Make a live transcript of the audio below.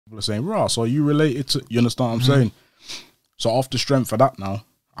People are saying, "Raw, so you related to?" You understand what I'm saying? So off the strength of that, now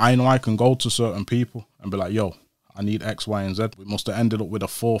I know I can go to certain people and be like, "Yo, I need X, Y, and Z." We must have ended up with a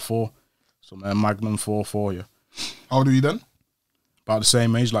 4-4, some Magnum 4-4. Yeah. How old are you then? About the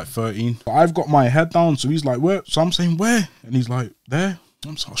same age, like 13. But I've got my head down, so he's like, "Where?" So I'm saying, "Where?" And he's like, "There."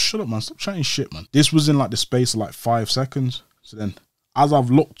 I'm like, "Oh, shut up, man. Stop chatting shit, man." This was in like the space of like 5 seconds. So then, as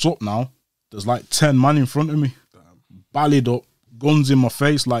I've looked up now, there's like 10 man in front of me, ballied up, guns in my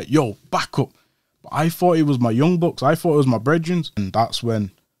face, like, "Yo, back up." But I thought it was my young bucks. I thought it was my brethren. And that's when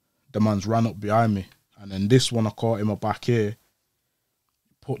the man's ran up behind me. And then this one I caught in my back here,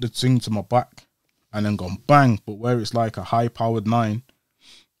 put the thing to my back, and then gone bang. But where it's like a high-powered 9mm,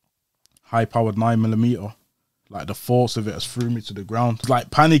 like the force of it has threw me to the ground. It's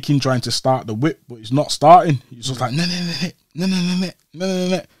like panicking trying to start the whip, but it's not starting. He's just like,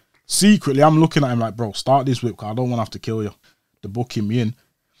 no. Secretly, I'm looking at him like, "Bro, start this whip, because I don't want to have to kill you." They're booking me in.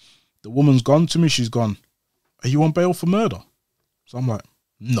 The woman's gone to me. She's gone, "Are you on bail for murder?" So I'm like,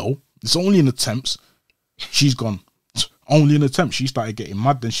 "No, it's only an attempt." She's gone, "Only an attempt." She started getting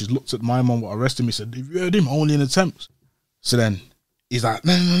mad. Then she's looked at my mum, what arrested me, said, "Have you heard him? Only an attempt." So then he's like,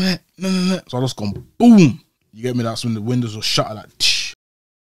 no. So I just gone, boom. You get me? That's when the windows were shut, like, tsh.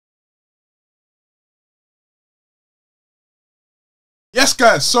 Yes,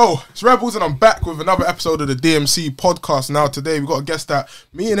 guys, so it's Rebels and I'm back with another episode of the DMC podcast. Now, today we've got a guest that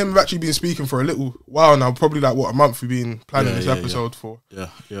me and him have actually been speaking for a little while now, probably like, what, a month we've been planning this episode for.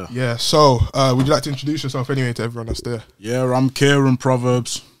 Yeah, so would you like to introduce yourself anyway to everyone that's there? Yeah, I'm Kieran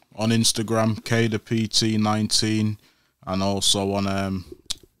Proverbs on Instagram, Kdapt19, and also on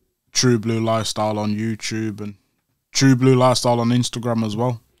True Blue Lifestyle on YouTube and True Blue Lifestyle on Instagram as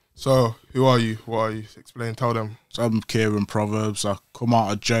well. So, who are you? What are you? Explain, tell them. So I'm Kieran Proverbs. I come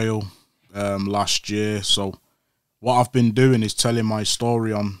out of jail last year. So what I've been doing is telling my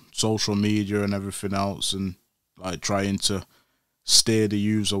story on social media and everything else, and like trying to steer the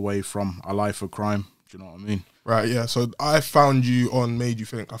youths away from a life of crime. Do you know what I mean? Right, yeah. So I found you on Made You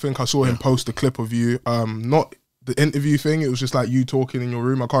Think. I think I saw him post a clip of you. Not the interview thing. It was just like you talking in your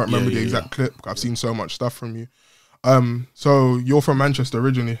room. I can't remember the exact clip. I've seen so much stuff from you. So you're from Manchester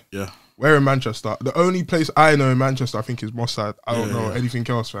originally? Yeah. Where in Manchester? The only place I know in Manchester, I think, is Moss Side. I don't know anything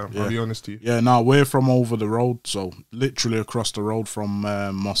else, fam. I'll be honest to you. Yeah, no, we're from over the road, so literally across the road from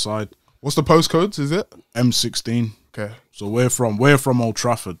Moss Side. What's the postcodes, is it? M16. Okay. So we're from Old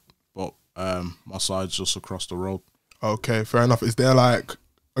Trafford, but Moss Side's just across the road. Okay, fair enough. Is there like,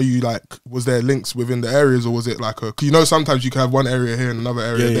 are you like, was there links within the areas, or was it like a, 'cause you know sometimes you can have one area here and another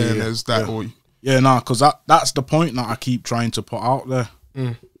area there, and there's that, or... Yeah, nah, because that's the point that I keep trying to put out there.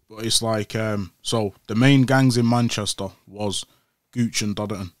 But it's like, so the main gangs in Manchester was Gooch and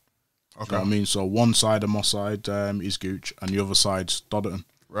Dodderton. Okay. You know what I mean? So one side of my side is Gooch and the other side's Dodderton.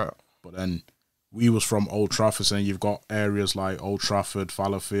 Right. But then we was from Old Trafford, and you've got areas like Old Trafford,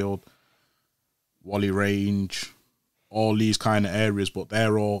 Fallowfield, Wally Range, all these kind of areas, but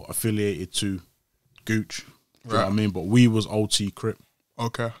they're all affiliated to Gooch. You know what I mean? But we was OT Crip.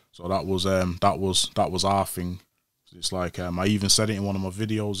 Okay. So that was our thing. It's like I even said it in one of my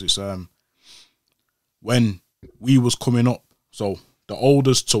videos. It's when we was coming up. So the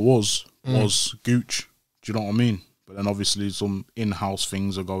oldest to us was Gooch. Do you know what I mean? But then obviously some in-house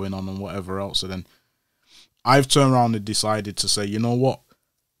things are going on and whatever else. So then I've turned around and decided to say, you know what?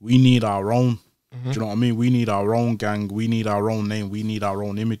 We need our own. Do you know what I mean? We need our own gang. We need our own name. We need our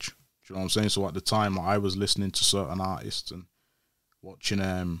own image. Do you know what I'm saying? So at the time, I was listening to certain artists and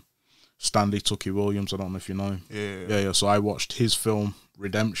watching Stanley Tucky Williams. I don't know if you know him. Yeah. So I watched his film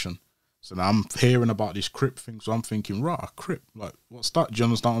Redemption. So now I'm hearing about this Crip thing. So I'm thinking, right, Crip, like, what's that? Do you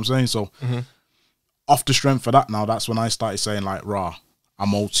understand what I'm saying? So off the strength of that, now that's when I started saying like, rah,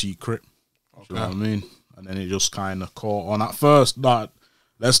 I'm OT Crip. Do you know what I mean? And then it just kind of caught on. At first,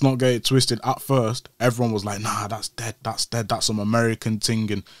 let's not get it twisted. At first, everyone was like, nah, that's dead. That's some American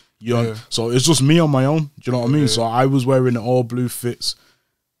thing. And so it's just me on my own. Do you know what I mean? So I was wearing the all blue fits,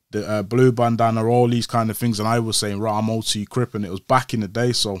 the blue bandana, all these kind of things, and I was saying, right, I'm OT Crip, and it was back in the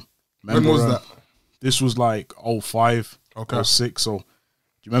day. So remember, when was that? This was like 05, okay, 06. So do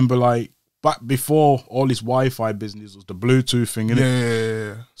you remember like back before all this Wi-Fi business was the Bluetooth thing, innit?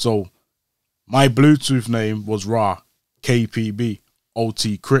 Yeah. So my Bluetooth name was KPB,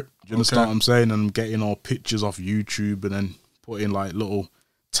 OT Crip. Do you understand what I'm saying? And I'm getting all pictures off YouTube and then putting like little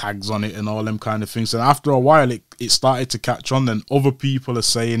tags on it and all them kind of things. And after a while, it started to catch on. Then other people are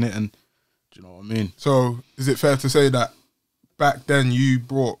saying it, and do you know what I mean? So is it fair to say that back then you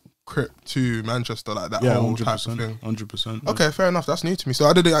brought Crip to Manchester, like that whole type of thing? 100%. Okay, fair enough. That's new to me. So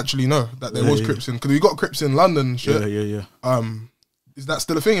I didn't actually know that there was Crips in, because we got Crips in London and shit. Yeah. Is that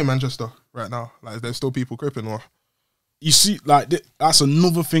still a thing in Manchester right now? Like, is there still people cripping or? You see, like, that's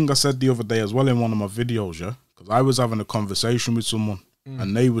another thing I said the other day as well in one of my videos, yeah? Because I was having a conversation with someone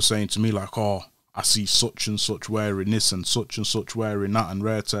and they were saying to me, like, oh, I see such and such wearing this and such wearing that and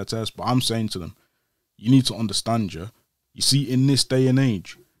rare test. But I'm saying to them, you need to understand, yeah? You see, in this day and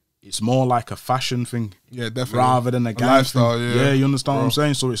age, it's more like a fashion thing. Yeah, definitely. Rather than a gang lifestyle, thing. yeah. Yeah, you understand what I'm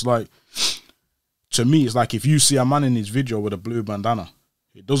saying? So it's like, to me, it's like if you see a man in his video with a blue bandana,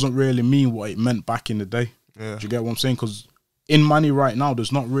 it doesn't really mean what it meant back in the day. Yeah. Do you get what I'm saying? Because in Mani right now,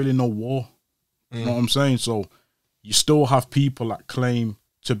 there's not really no war. You know what I'm saying? So you still have people that claim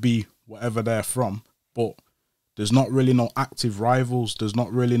to be whatever they're from, but there's not really no active rivals. There's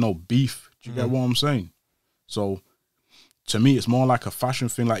not really no beef. Do you get what I'm saying? So to me, it's more like a fashion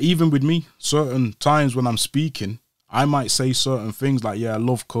thing. Like, even with me, certain times when I'm speaking, I might say certain things like, yeah, I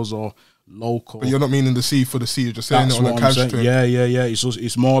love cuz or local. But you're not meaning the C for the C. You're just saying it on a casual thing. Yeah.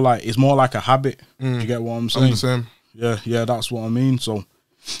 It's more like a habit. Do you get what I'm saying? I'm the same. Yeah, that's what I mean. So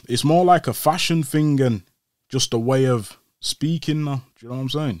it's more like a fashion thing and just a way of speaking now. Do you know what I'm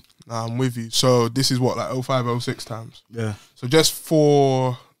saying? Nah, I'm with you. So this is what, like 05, 06 times? Yeah. So just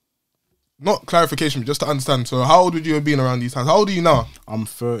for, not clarification, but just to understand. So how old would you have been around these times? How old are you now? I'm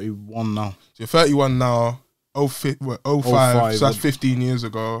 31 now. So you're 31 now. 05, so that's 15 years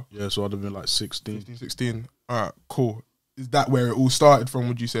ago. Yeah, so I'd have been like 16. 16. All right, cool. Is that where it all started from,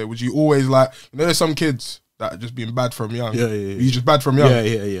 would you say? Was you always like, you know, there's some kids that are just being bad from young. Yeah. You just bad from young?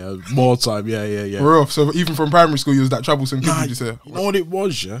 Yeah. More time, yeah. For real? So even from primary school, you was that troublesome kid, would you say? You know what it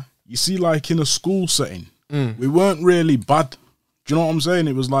was, yeah? You see, like in a school setting, we weren't really bad. Do you know what I'm saying?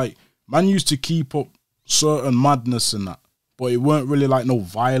 It was like, man used to keep up certain madness and that, but it weren't really like no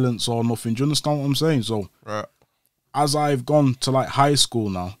violence or nothing. Do you understand what I'm saying? So, right. As I've gone to like high school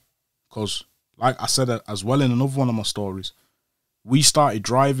now, because like I said as well in another one of my stories, we started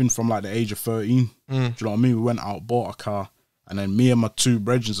driving from like the age of 13. Do you know what I mean? We went out, bought a car, and then me and my two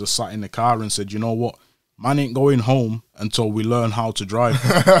brethren just sat in the car and said, you know what? Man ain't going home until we learn how to drive.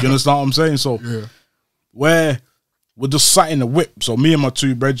 Do you understand what I'm saying? So, we're just sat in the whip. So me and my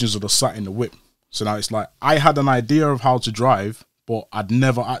two brethren are just sat in the whip. So now it's like, I had an idea of how to drive, but I'd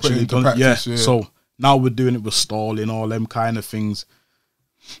never actually done it. Yeah. So now we're doing it with stalling, all them kind of things.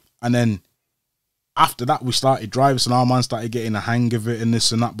 And then after that, we started driving. So now man started getting a hang of it and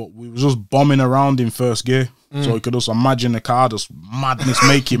this and that. But we was just bombing around in first gear. So you could just imagine the car just madness,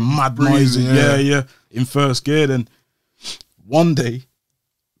 making mad noises. Yeah, in first gear. Then one day,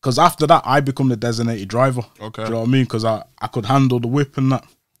 because after that, I become the designated driver. Okay. Do you know what I mean? Because I could handle the whip and that.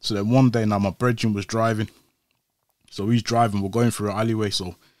 So then one day now, my brethren was driving. So he's driving. We're going through an alleyway.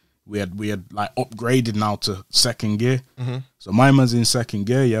 So we had like upgraded now to second gear. So my man's in second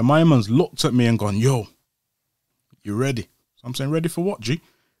gear. Yeah, my man's looked at me and gone, yo, you ready? So I'm saying, ready for what, G?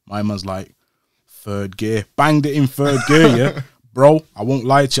 My man's like, third gear. Banged it in third gear, yeah. Bro, I won't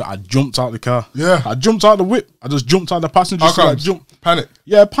lie to you. I jumped out the car. Yeah. I jumped out the whip. I just jumped out the passenger seat. I jumped. Panic.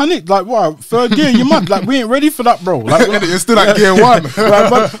 Yeah, panic. Like, what? Third gear? You mad? Like, we ain't ready for that, bro. Like, you're still at gear one.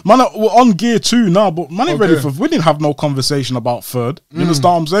 Like, man, we're on gear 2 now, but man ain't ready for. We didn't have no conversation about third. You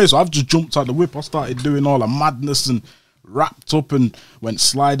understand what I'm saying? So I've just jumped out the whip. I started doing all the madness and wrapped up and went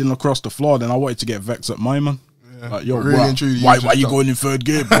sliding across the floor. Then I wanted to get vexed at my man. Like, yo, really why you going in third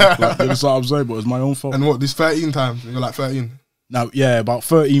gear, bro? Like, you know what I'm saying? But it was my own fault. And what, this 13 times? You're like 13? Now, yeah, about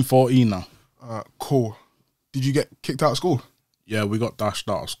 13, 14 now. Cool. Did you get kicked out of school? Yeah, we got dashed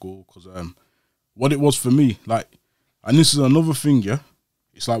out of school because what it was for me, like, and this is another thing, yeah,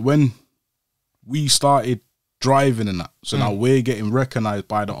 it's like when we started driving and that, so now we're getting recognised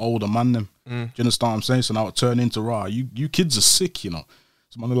by the older man them. Do you understand what I'm saying? So now it turned into, rah, you kids are sick, you know.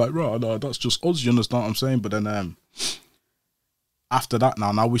 So man, they're like, rah, no, that's just us, you understand what I'm saying? But then after that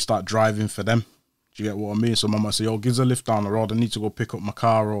now we start driving for them. Do you get what I mean? So mama say, yo, give us a lift down the road. I need to go pick up my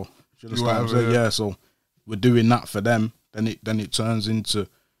car, or do you understand what I'm saying? Yeah, so we're doing that for them. Then it turns into,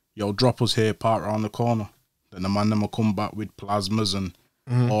 yo, drop us here, park around the corner. Then the man them will come back with plasmas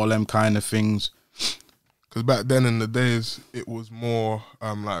and all them kind of things. Because back then in the days, it was more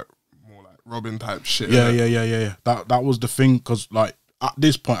like robbing type shit. Yeah. That was the thing. Because like at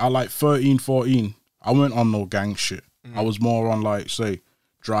this point, at like 13, 14, I weren't on no gang shit. I was more on like, say,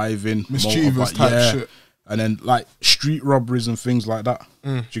 driving, mischievous type shit, and then like street robberies and things like that.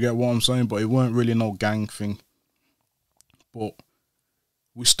 Do you get what I'm saying? But it weren't really no gang thing. But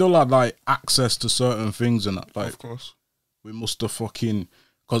we still had like access to certain things and that. Like, of course, we must have fucking,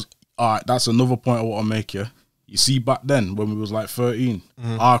 because alright, that's another point I want to make. Yeah, you see, back then when we was like 13,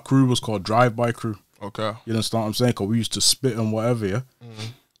 our crew was called drive-by crew. Okay, you understand what I'm saying? Because we used to spit and whatever. Yeah.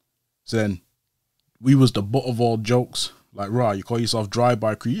 So then we was the butt of all jokes. Like, right, you call yourself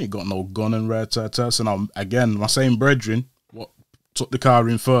drive-by crew, you ain't got no gun and rare test. And I'm, again, my same brethren, what took the car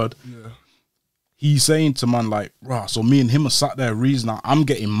in third, he's saying to man, like, rah, so me and him are sat there reasoning. I'm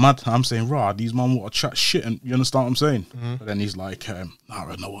getting mad. I'm saying, rah, these man want to chat shit, and you understand what I'm saying? But then he's like,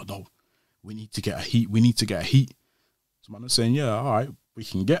 nah, no, we need to get a heat. So man is saying, yeah, all right, we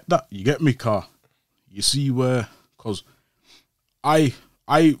can get that. You get me, car? You see where, because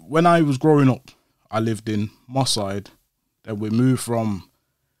when I was growing up, I lived in Moss Side. Then we moved from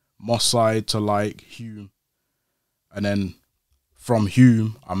Moss Side to like Hume. And then from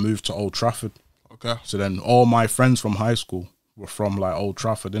Hume, I moved to Old Trafford. Okay. So then all my friends from high school were from like Old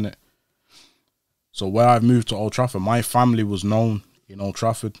Trafford, innit? So where I've moved to Old Trafford, my family was known in Old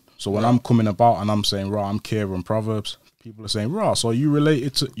Trafford. So when I'm coming about and I'm saying, I'm Kieran Proverbs, people are saying, so you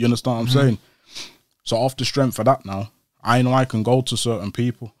related to, you understand what I'm saying? So off the strength of that now, I know I can go to certain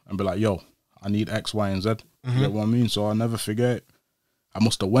people and be like, yo, I need X, Y, and Z. You get what I mean? So I'll never forget it. I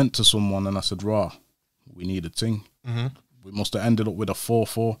must have went to someone and I said, we need a thing. We must have ended up with a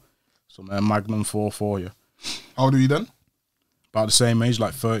 4-4. So man, Magnum 4-4, yeah. How old are you then? About the same age,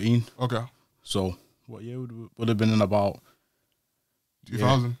 like 13. Okay. So what year would have been in about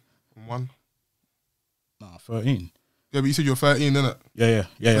 2001? Nah, 13. Yeah, but you said you're 13, innit? Yeah.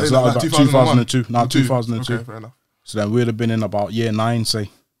 So So that was about 2002. No, 2002. Okay, fair enough. So then we'd have been in about year 9,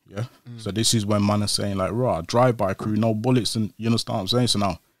 say. Yeah. So this is when man is saying like, drive-by crew, no bullets, and you understand what I'm saying? So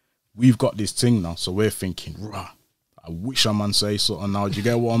now we've got this thing now. So we're thinking, I wish a man say something now. Do you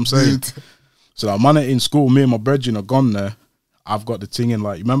get what I'm saying? So that man in school, me and my brethren are gone there. I've got the thing in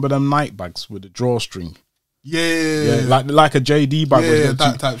like, remember them night bags with the drawstring? Yeah. Like a JD bag. Yeah,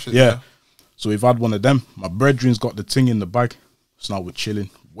 that type shit. Yeah. So we've had one of them. My brethren's got the thing in the bag. So now we're chilling,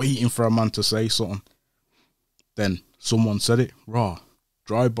 waiting for a man to say something. Then someone said it,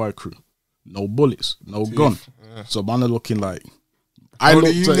 drive-by crew, no bullets, no gun. Yeah. So man are looking like, I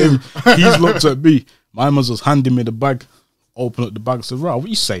looked at him, he's looked at me. My man's just handing me the bag, open up the bag, said, what are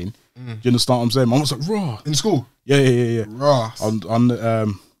you saying? Do you understand what I'm saying? My was like, in school? Yeah. Ross. On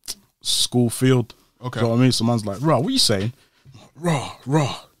the school field. Okay. So I mean, so man's like, what are you saying? All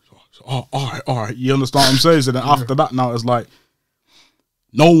right. You understand what I'm saying? So then after that, now it's like,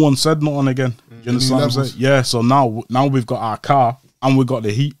 no one said nothing again. Do you understand what I'm saying? Yeah, so now we've got our car and we got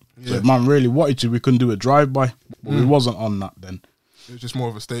the heat. So if man really wanted to, we couldn't do a drive-by. But we wasn't on that then. It was just more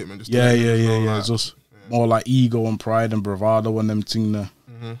of a statement. Just yeah. It's just more like ego and pride and bravado and them thing there.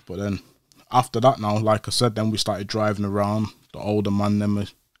 But then after that now, like I said, then we started driving around. The older man then were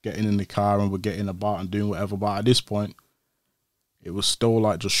getting in the car and we're getting about and doing whatever. But at this point, it was still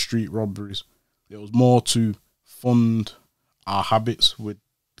like just street robberies. It was more to fund our habits with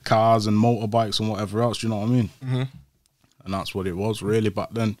cars and motorbikes and whatever else, you know what I mean? And that's what it was really back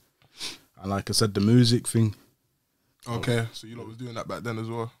then. And like I said, the music thing. Okay, so you lot was doing that back then as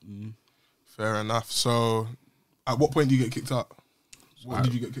well. Fair enough. So at what point do you get kicked out? What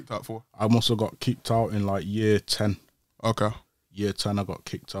did you get kicked out for? I must have got kicked out in like year 10. Okay. Year 10 I got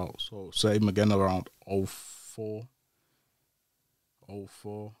kicked out. So same again around 04.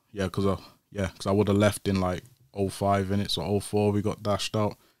 Yeah, because I would have left in like 05 in it. So 04 we got dashed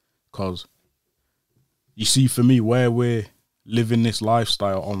out. Because you see, for me, where we're living this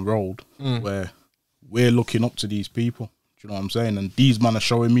lifestyle on road, where we're looking up to these people, do you know what I'm saying? And these men are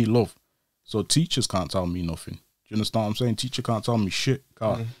showing me love. So teachers can't tell me nothing. Do you understand what I'm saying? Teacher can't tell me shit.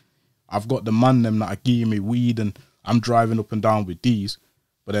 I've got the man them that are giving me weed and I'm driving up and down with these.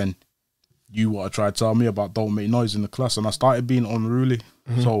 But then you want to try to tell me about don't make noise in the class. And I started being unruly.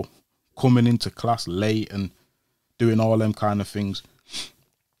 So coming into class late and doing all them kind of things.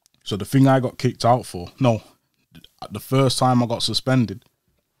 So the thing I got kicked out for, the first time I got suspended,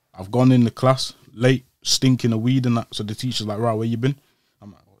 I've gone in the class late, stinking of weed and that. So the teacher's like, where you been?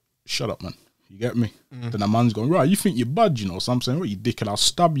 I'm like, shut up, man. You get me? Then the man's going, you think you're bad, you know? So I'm saying, you dickhead, I'll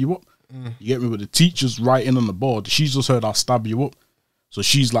stab you up. You get me? But the teacher's writing on the board. She's just heard I'll stab you up. So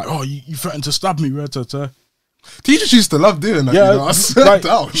she's like, you threatened to stab me, Teachers used to love doing that.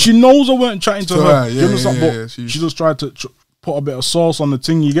 Yeah, she knows I weren't chatting to her. She just tried to put a bit of sauce on the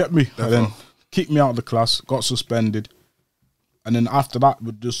thing, you get me? And then kicked me out of the class, got suspended. And then after that,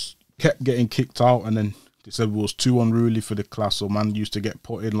 we just kept getting kicked out. And then they said we was too unruly for the class. So man used to get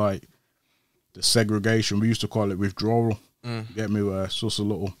put in like the segregation. We used to call it withdrawal. You get me? Where it's just a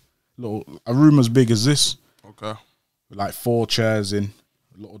room as big as this. Okay. With like 4 chairs in,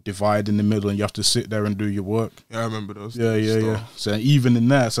 a little divide in the middle, and you have to sit there and do your work. Yeah, I remember those. Yeah. So even in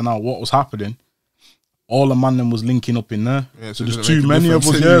there, so now what was happening? All the man them was linking up in there. Yeah, so there's too many of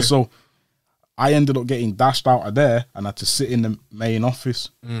us. Yeah, so I ended up getting dashed out of there and had to sit in the main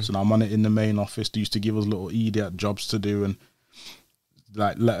office. So now I'm on it in the main office. They used to give us little idiot jobs to do and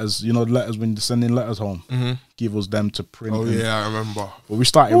like letters, you know, letters when you're sending letters home, give us them to print. Oh yeah, I remember. But we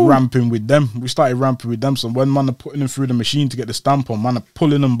started ramping with them. So when man are putting them through the machine to get the stamp on, man are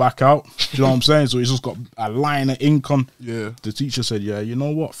pulling them back out. Do you know what I'm saying? So it's just got a line of ink on. Yeah. The teacher said, yeah, you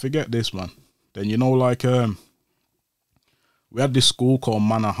know what? Forget this, man. Then, you know, like, we had this school called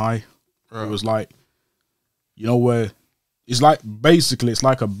Manor High. Right. It was like, you know, where it's like, basically, it's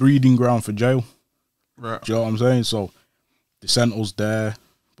like a breeding ground for jail. Right. Do you know what I'm saying? So they sent us there,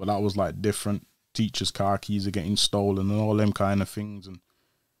 but that was like different. Teachers' car keys are getting stolen and all them kind of things. And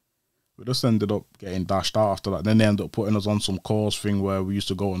we just ended up getting dashed out after that. Then they ended up putting us on some course thing where we used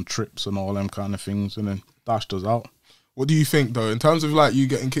to go on trips and all them kind of things and then dashed us out. What do you think, though, in terms of like you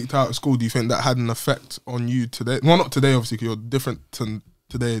getting kicked out of school? Do you think that had an effect on you today? Well, not today, obviously, because you're different to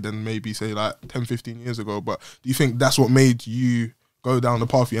today than maybe, say, like 10, 15 years ago. But do you think that's what made you go down the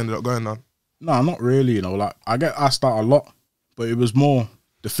path you ended up going down? No, not really, you know. Like, I get asked out a lot, but it was more,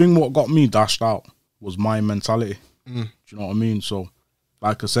 the thing what got me dashed out was my mentality. Do you know what I mean? So,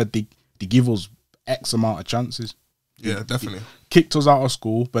 like I said, they give us X amount of chances. Yeah, definitely. They kicked us out of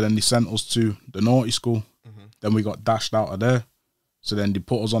school, but then they sent us to the naughty school. Then we got dashed out of there. So then they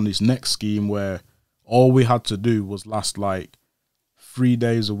put us on this next scheme where all we had to do was last like 3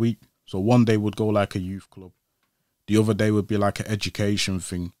 days a week. So one day would go like a youth club. The other day would be like an education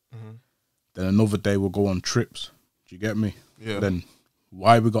thing. Then another day we'll go on trips. Do you get me? Yeah. Then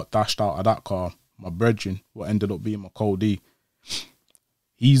why we got dashed out of that car, my brethren, what ended up being my co-D,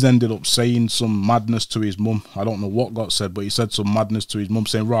 he's ended up saying some madness to his mum. I don't know what got said, but he said some madness to his mum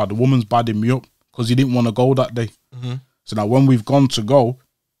saying, right, the woman's badding me up because he didn't want to go that day. So now when we've gone to go,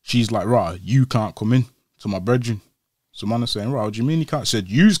 she's like, right, you can't come in to my brethren. So man is saying, right, what do you mean he can't? I said,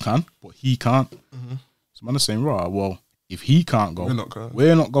 yous can, but he can't. So man is saying, right, well, if he can't go,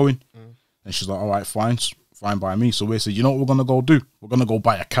 we're not going. And she's like, all right, fine by me. So we said, you know what we're going to go do? We're going to go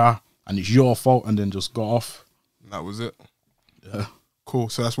buy a car and it's your fault, and then just got off. And that was it? Yeah. Cool.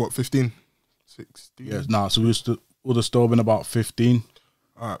 So that's what, 15? 16? Yeah, nah, so we would have still been about 15.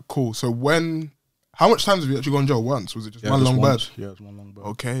 All right, cool. So how much times have you actually gone to jail? Once? Was it just one long bird? Yeah, it was one long bird.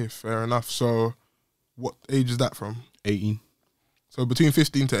 Okay, fair enough. So what age is that from? 18. So between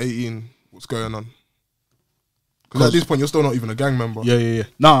 15 to 18, what's going on? Because at this point, you're still not even a gang member. Yeah.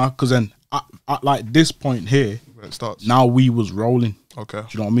 Nah, because then at like this point here, when it starts, now we was rolling. Okay. Do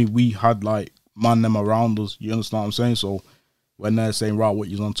you know what I mean? We had like man them around us. You understand what I'm saying? So when they're saying, right, what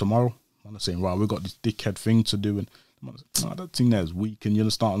you on tomorrow? Man, they're saying, right, we got this dickhead thing to do. And man, nah, that thing there is weak. And you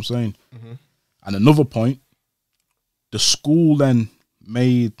understand what I'm saying? And another point, the school then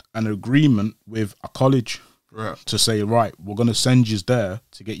made an agreement with a college to say, right, we're going to send you there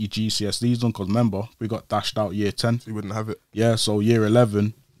to get your GCSEs done. Because remember, we got dashed out year 10. So you wouldn't have it. Yeah, so year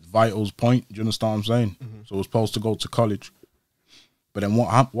 11, vitals point. Do you understand what I'm saying? So we're supposed to go to college. But then what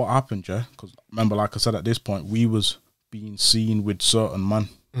happened, yeah? Because remember, like I said, at this point, we was being seen with certain man.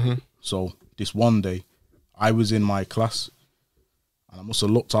 So this one day, I was in my class. And I must have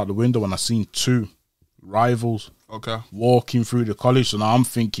looked out the window and I seen two rivals walking through the college. So now I'm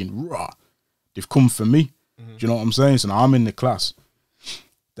thinking, rah, they've come for me. Do you know what I'm saying? So now I'm in the class.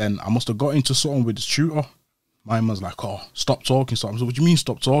 Then I must have got into something with the tutor. My man's like, oh, stop talking. So I was like, what do you mean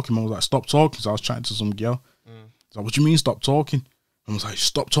stop talking? I was like, stop talking. So I was chatting to some girl. So what do you mean stop talking? I was like,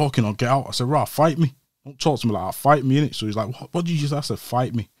 stop talking or get out. I said, rah, fight me. Don't talk to me like that. Fight me, innit? So he's like, what did you just? I said,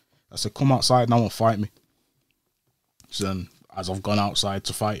 fight me. I said, come outside now and fight me. So then, as I've gone outside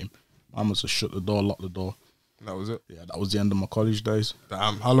to fight him, I must have shut the door, locked the door. That was it? Yeah, that was the end of my college days.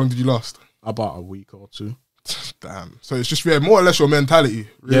 Damn. How long did you last? About a week or two. Damn. So it's just more or less your mentality.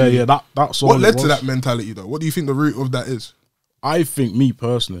 Really. Yeah. That's all. What led to that mentality, though? What do you think the root of that is? I think, me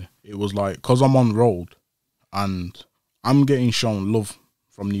personally, it was like, because I'm on road and I'm getting shown love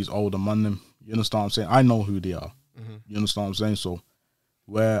from these older men. You understand what I'm saying? I know who they are. You understand what I'm saying? So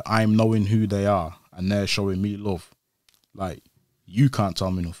where I'm knowing who they are and they're showing me love, like, you can't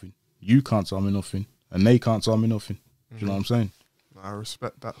tell me nothing. You can't tell me nothing. And they can't tell me nothing. Do you know what I'm saying? I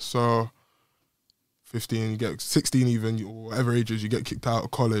respect that. So 15, you get 16 even, or whatever ages, you get kicked out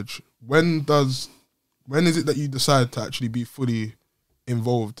of college. When is it that you decide to actually be fully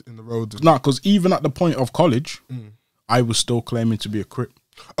involved in the road? No, because even at the point of college, I was still claiming to be a Crip.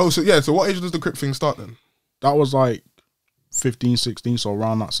 Oh, so yeah, so what age does the Crip thing start then? That was like 15, 16, so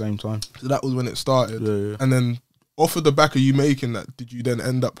around that same time. So that was when it started. Yeah. And then off of the back of you making that, did you then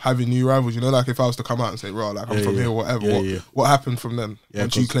end up having new rivals? You know, like if I was to come out and say, right, like I'm from here or whatever, what happened from then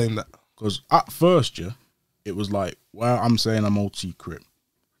once you claimed that? Because at first, it was like, well, I'm saying I'm OT Crip.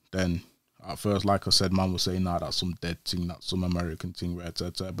 Then at first, like I said, man was saying, nah, that's some dead thing, that's some American thing, right?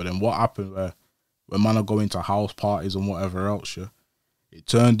 But then what happened where when man are going to house parties and whatever else, yeah, it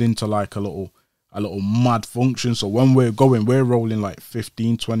turned into like a little mad function. So when we're rolling like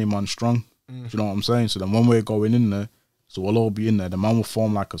 15, 20 man strong. Do you know what I'm saying? So then when we're going in there, so we'll all be in there, the man will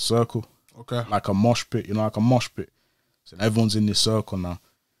form like a circle. Okay. Like a mosh pit, like a mosh pit. So everyone's in this circle now.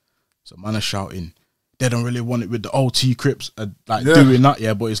 So man are shouting, they don't really want it with the OT Crips, doing that,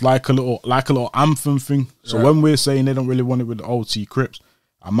 yeah, but it's like a little anthem thing. So when we're saying they don't really want it with the OT Crips,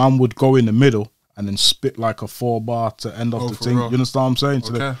 a man would go in the middle and then spit like a 4-bar to end off the thing. Real. You understand what I'm saying?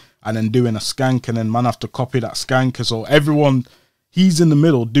 So and then doing a skank, and then man have to copy that skank. So everyone, he's in the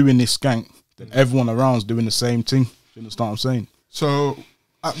middle doing this skank, then everyone around's doing the same thing. You understand what I'm saying? So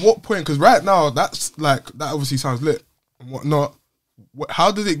at what point, because right now that's like, that obviously sounds lit and whatnot.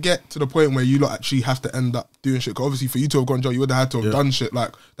 How did it get to the point where you lot actually have to end up doing shit? Because obviously for you to have gone jail, you would have had to have done shit.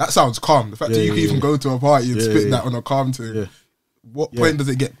 Like, that sounds calm. The fact that you can even go to a party and spit that on a calm thing. Yeah. What point does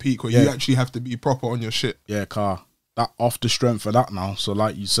it get peak where you actually have to be proper on your shit? Yeah, car. That off the strength of that now. So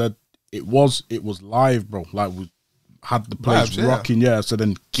like you said, it was live, bro. Like we had the place rocking, So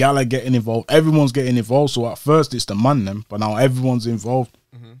then Gala getting involved. Everyone's getting involved. So at first it's the man them, but now everyone's involved.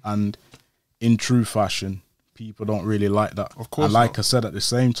 And in true fashion, people don't really like that. Of course. And like I said, at the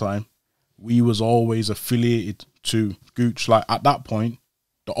same time, we was always affiliated to Gooch. Like at that point,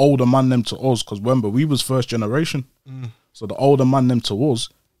 the older man them to us, because remember, we was first generation. So the older man them to us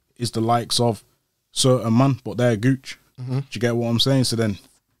is the likes of certain man, but they're Gooch. Do you get what I'm saying? So then,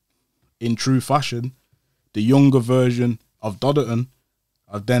 in true fashion, the younger version of Kdapt19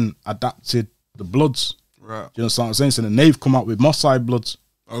 have then adapted the Bloods. Right. Do you understand what I'm saying? So then they've come out with Mossad Bloods.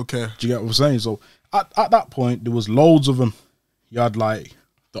 Okay. Do you get what I'm saying? So at that point, there was loads of them. You had like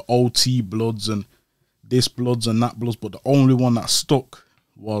the OT Bloods and this Bloods and that Bloods, but the only one that stuck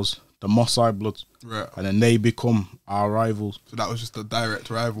was the Mossad Bloods. Right. And then they become our rivals. So that was just a direct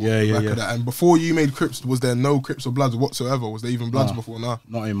rival. Yeah. And before you made Crips, was there no Crips or Bloods whatsoever? Was there even Bloods before now?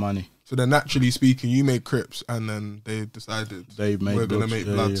 Not in money. So then naturally speaking, you made Crips and then they decided we're going to make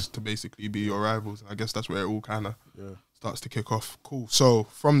Bloods to basically be your rivals. I guess that's where it all kind of starts to kick off. Cool. So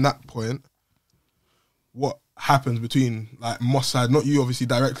from that point, what happens between like Mossad, not you obviously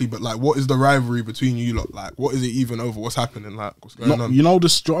directly, but like what is the rivalry between you lot? Like what is it even over? What's happening? Like what's going on? You know the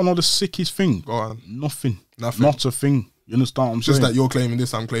sickest thing? Go on. Nothing. Not a thing. You understand what I'm saying? Just that you're claiming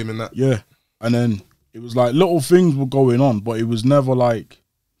this, I'm claiming that. Yeah. And then it was like little things were going on, but it was never like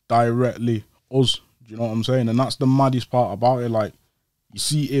directly us. Do you know what I'm saying? And that's the maddest part about it. Like, you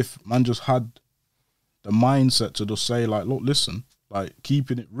see, if man just had the mindset to just say like, look, listen, like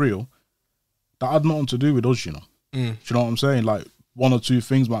keeping it real, that had nothing to do with us, you know. Do you know what I'm saying? Like, one or two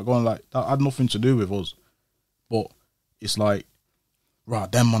things might go on, like, that had nothing to do with us. But it's like,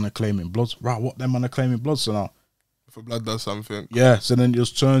 right, them man are claiming Bloods. Right, what them man are claiming Bloods? So now, if a Blood does something. Yeah, so then it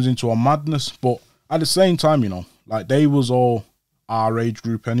just turns into a madness. But at the same time, you know, like, they was all our age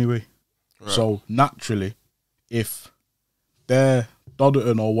group anyway. Right. So naturally, if they're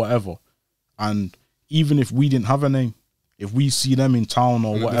Kdapt19 or whatever, and even if we didn't have a name, if we see them in town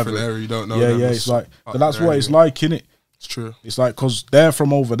or whatever, area, you don't know. It's like, but that's what it's like, innit? It's true. It's like, because they're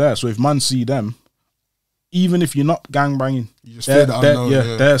from over there, so if man see them, even if you're not gangbanging,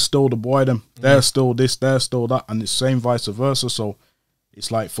 they're still the boy them. They're still this, they're still that, and it's same vice versa. So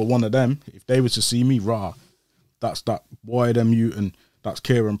it's like, for one of them, if they were to see me, that's that boy them you, and that's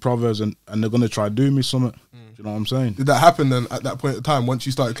Kieran Proverbs, and they're going to try to do me something. Do you know what I'm saying? Did that happen then at that point in time, once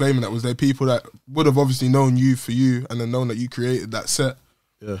you started claiming that? Was there people that would have obviously known you for you and then known that you created that set?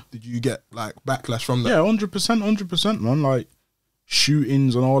 Yeah. Did you get like backlash from that? Yeah, 100%, man. Like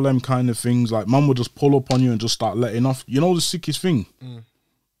shootings and all them kind of things. Like man would just pull up on you and just start letting off. You know the sickest thing?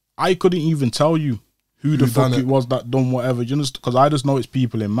 I couldn't even tell you who the fuck it was that done whatever. You know, because I just know it's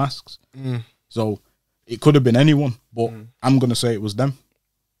people in masks. So it could have been anyone, but I'm going to say it was them.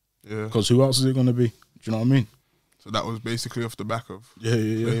 Yeah. Because who else is it going to be? Do you know what I mean? So that was basically off the back of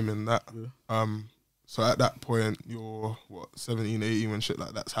claiming that. Yeah. So at that point, you're, 17, 18 when shit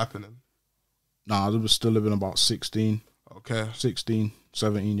like that's happening? Nah, I was still living about 16. Okay. 16,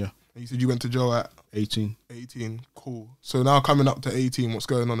 17, yeah. And you said you went to jail at? 18. 18, cool. So now coming up to 18, what's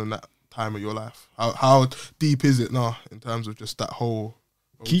going on in that time of your life? How deep is it now in terms of just that whole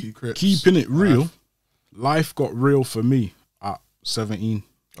keeping it real? Life got real for me at 17.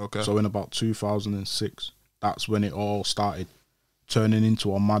 Okay. So in about 2006, that's when it all started turning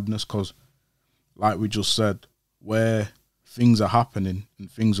into a madness, because like we just said, where things are happening and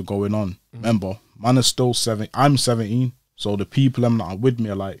things are going on. Remember, man is still 7. I'm 17, so the people that are with me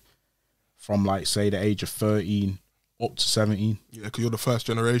are like from like say the age of 13 up to 17. Yeah, because you're the first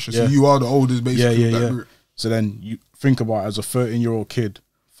generation, Yeah. so you are the oldest, basically. Yeah. That group. So then you think about it, as a 13-year-old kid,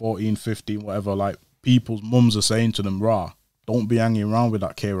 14, 15, whatever, like, people's mums are saying to them, rah, don't be hanging around with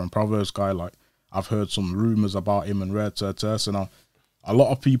that Kieran Proverbs guy. Like, I've heard some rumours about him and red. So now a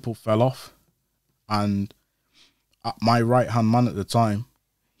lot of people fell off, and my right-hand man at the time,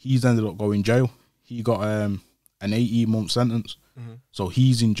 he's ended up going jail. He got an 18-month sentence. So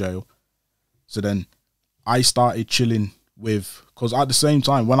he's in jail. So then I started chilling with, because at the same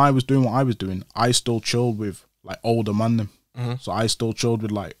time, when I was doing what I was doing, I still chilled with, like, older man them. So I still chilled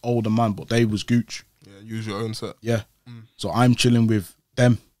with, like, older man, but they was gooch. Yeah, use your own set. Yeah. So I'm chilling with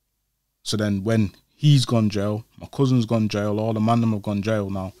them. So then when he's gone jail, my cousin's gone jail, all the man them have gone jail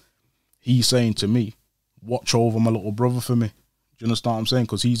now, he's saying to me, watch over my little brother for me. Do you understand what I'm saying?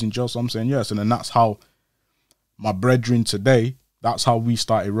 Because he's in jail. So I'm saying yes. And then that's how my brethren today, that's how we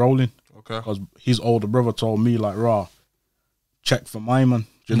started rolling. Okay. Because his older brother told me, like, rah, check for my man. Do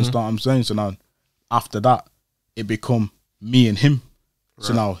you understand what I'm saying? So now after that, it become me and him. Right.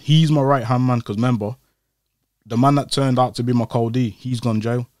 So now he's my right hand man, because remember, the man that turned out to be my cold D, he's gone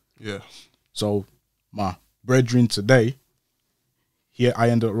jail. Yeah. So my brethren today, here I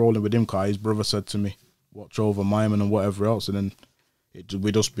ended up rolling with him because his brother said to me, watch over my man and whatever else, and then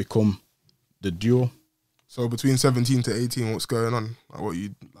we just become the duo. So between 17 to 18, what's going on? Like, what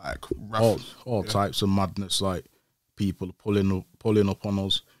you like? All types of madness, like people pulling up on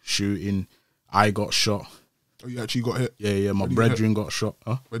us, shooting. I got shot. Oh, you actually got hit? Yeah. My brethren got shot.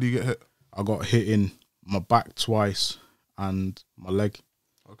 Huh? Where do you get hit? I got hit in my back twice and my leg.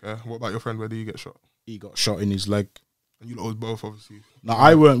 Okay. What about your friend? Where do you get shot? He got shot in his leg. And you lot was both, obviously. No,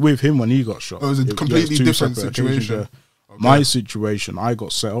 I weren't with him when he got shot. Oh, it was a completely different situation. Yeah. Okay. My situation, I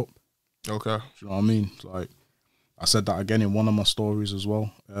got set up. Okay. Do you know what I mean? Like, I said that again in one of my stories as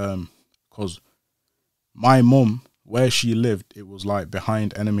well. Because my mum, where she lived, it was like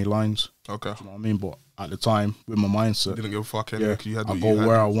behind enemy lines. Okay. Do you know what I mean? But at the time, with my mindset, you didn't give a fuck anyway. Yeah, I go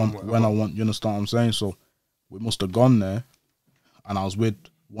where I want, when I want. You understand what I'm saying? So we must have gone there, and I was with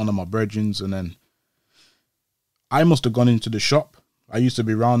one of my brethrens, and then I must have gone into the shop. I used to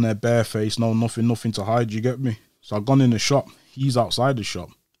be round there barefaced, nothing to hide. You get me? So I've gone in the shop. He's outside the shop,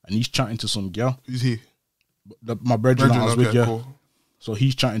 and he's chatting to some girl. Who's he? My brethren that I was with, yeah. Cool. So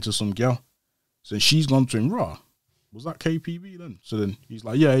he's chatting to some girl. So she's gone to him, rah, was that KPB then? So then he's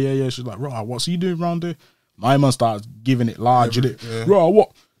like, yeah. She's like, rah, what's he doing round there? My man starts giving it large, yeah. Rah,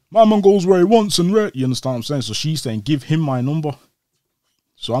 what? My man goes where he wants and where, you understand what I'm saying? So she's saying, give him my number.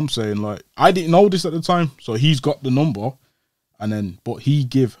 So I'm saying, like, I didn't know this at the time. So he's got the number, and then, but he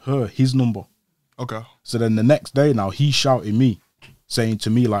give her his number. Okay. So then the next day now, he's shouting me, saying to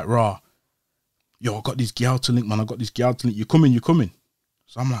me, like, rah, yo, I got this girl to link, man. I got this girl to link. You coming?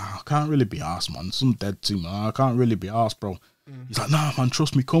 So I'm like, I can't really be asked, man. Some dead thing, man. I can't really be asked, bro. He's like, nah, man,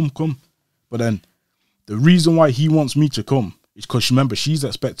 trust me, come. But then the reason why he wants me to come is because, remember, she's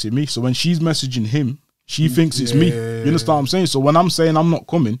expecting me. So when she's messaging him, she thinks it's me. You understand what I'm saying? So when I'm saying I'm not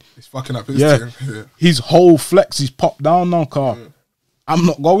coming, it's fucking up his team. Yeah. His whole flex is popped down now, car. I'm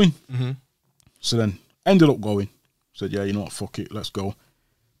not going. So then ended up going. Said, yeah, you know what, fuck it, let's go.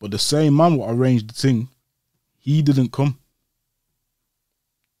 But the same man what arranged the thing, he didn't come.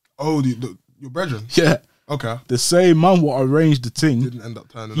 Oh, your brethren? Yeah. Okay. The same man what arranged the thing, didn't end up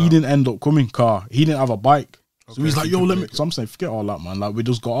turning he out. Didn't end up coming, car. He didn't have a bike. So Okay, he's like, yo, let me. So I'm saying, forget all that, man. Like, we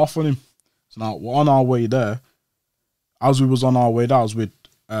just got off on him. So now we're on our way there. As we was on our way there, I was with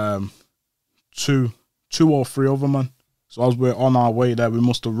two or three other man. So as we're on our way there, we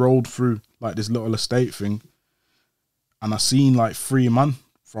must have rolled through like this little estate thing. And I seen like 3 man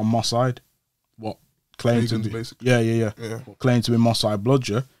from my side. What claimed to be basically. Yeah. What claimed to be my side blood,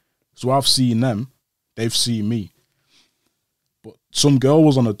 yeah. So I've seen them, they've seen me. But some girl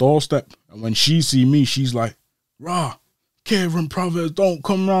was on the doorstep, and when she see me, she's like, rah, Kieran Proverbs, don't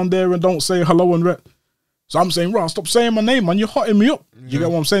come round there and don't say hello and rep. So I'm saying, rah, stop saying my name, man, you're hotting me up. You get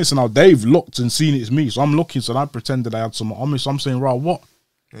what I'm saying? So now they've looked and seen it's me. So I'm looking, so I pretended I had someone on me. So I'm saying, rah, what?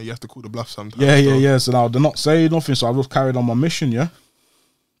 Yeah, you have to call the bluff sometimes. Yeah. So now they're not saying nothing, so I just carried on my mission, yeah?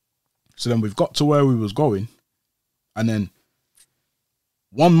 So then we've got to where we was going, and then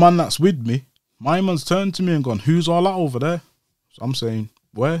one man that's with me, my man's turned to me and gone, who's all that over there? So I'm saying,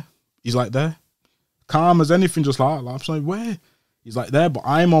 where? He's like, there. Calm as anything, just like I'm saying, where? He's like, there, but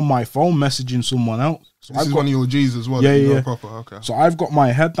I'm on my phone messaging someone else. So this is one of your G's as well. Yeah. Proper, okay. So I've got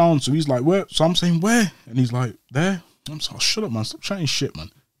my head down, so he's like, where? So I'm saying, where? And he's like, there. I'm saying, oh, shut up, man. Stop chatting shit, man.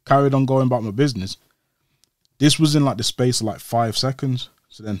 Carried on going about my business. This was in like the space of like 5 seconds.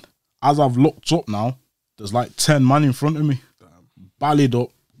 So then, as I've looked up now, there's like 10 man in front of me. Ballied up,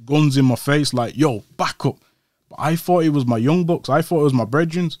 guns in my face, like, yo, back up. But I thought it was my young bucks. I thought it was my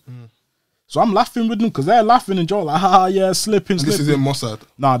brethrens. So I'm laughing with them because they're laughing and Joe like, yeah, slipping. This is in Mossad?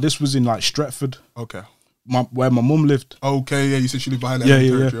 Nah, this was in like Stretford. Okay. Where my mum lived. Okay, yeah, you said she lived behind that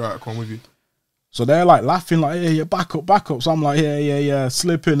territory. Right, come on with you. So they're like laughing like, yeah, back up. So I'm like, yeah,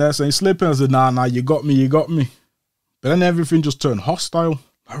 slipping. They're saying slipping. I said, nah, you got me. But then everything just turned hostile.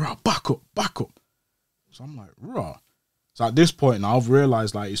 Like, right, back up. So I'm like, right. So at this point now, I've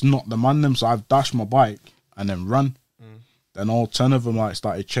realised like it's not the man them. So I've dashed my bike and then run. Then all 10 of them like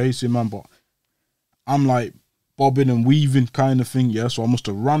started chasing, man. But I'm like bobbing and weaving kind of thing, yeah. So I must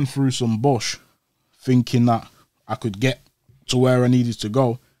have run through some bush thinking that I could get to where I needed to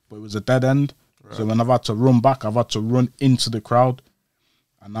go. But it was a dead end. Right. So when I've had to run back, I've had to run into the crowd.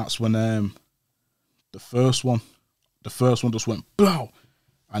 And that's when the first one just went blow.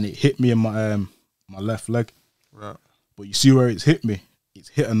 And it hit me in my my left leg. Right. But you see where it's hit me? It's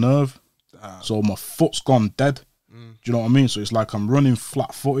hit a nerve. Damn. So my foot's gone dead. Do you know what I mean? So it's like I'm running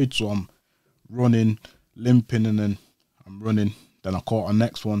flat-footed. So I'm running, limping, and then I'm running. Then I caught a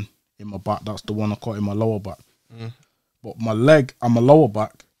next one in my back. That's the one I caught in my lower back. But my leg and my lower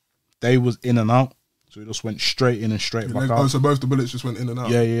back, they was in and out. So it just went straight in and straight back out. Oh, so both the bullets just went in and out?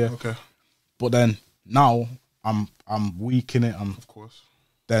 Yeah. Okay. But then now I'm weak in it. Of course.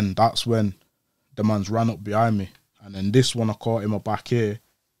 Then that's when the man's ran up behind me. And then this one I caught in my back here,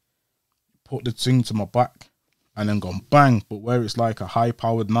 put the thing to my back, and then gone bang. But where it's like a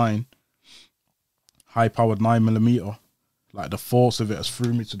high-powered 9mm, like the force of it has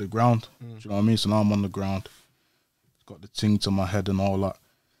threw me to the ground. Do you know what I mean? So now I'm on the ground. Got the thing to my head and all that.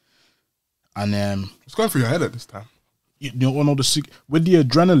 And it's going through your head at this time. You know, with the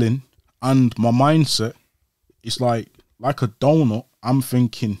adrenaline and my mindset, it's like a donut. I'm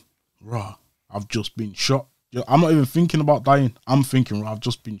thinking, rah, I've just been shot. I'm not even thinking about dying. I'm thinking, rah, I've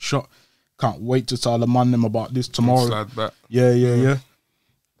just been shot. Can't wait to tell the man them about this tomorrow. Slide back. Yeah.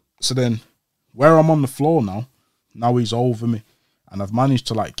 So then, where I'm on the floor now he's over me, and I've managed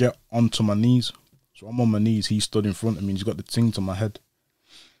to like get onto my knees. So I'm on my knees. He stood in front of me. And he's got the thing to my head,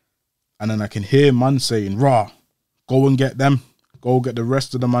 and then I can hear man saying, "Rah, go and get them. Go get the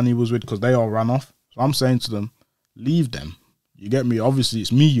rest of the man he was with because they all ran off." So I'm saying to them, "Leave them." You get me? Obviously,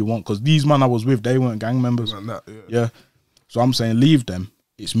 it's me you want because these man I was with, they weren't gang members. Yeah. So I'm saying, leave them.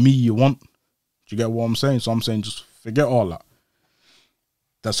 It's me you want. Do you get what I'm saying? So I'm saying, just forget all that.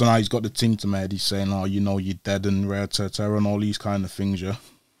 That's when he's got the thing to my head. He's saying, oh, you know, you're dead and rare terror and all these kind of things, yeah.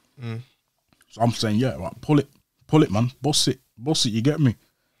 So I'm saying, yeah, right, pull it, man. Bust it, you get me?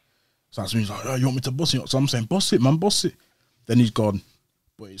 So that's when he's like, oh, you want me to bust it? So I'm saying, bust it, man, bust it. Then he's gone,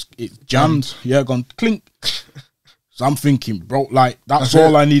 but it's jammed. Yeah, gone clink. So I'm thinking, bro, like, that's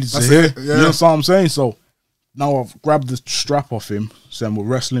all I needed to hear. Yeah. You know what I'm saying? So now I've grabbed the strap off him, saying we're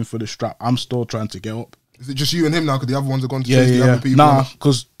wrestling for the strap. I'm still trying to get up. Is it just you and him now? Because the other ones are going to chase the other people. Nah,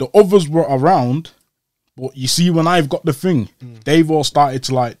 because the others were around, but you see, when I've got the thing, they've all started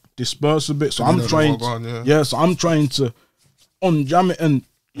to like disperse a bit. So I'm trying, so I'm trying to unjam it, and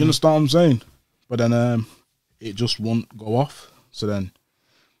you understand what I'm saying? But then it just won't go off. So then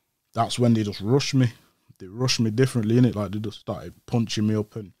that's when they just rushed me. They rushed me differently, innit? Like, they just started punching me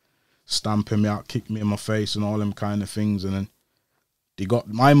up and stamping me out, kicked me in my face and all them kind of things. And then they got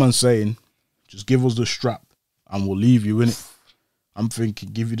my man saying, just give us the strap and we'll leave you, innit? I'm thinking,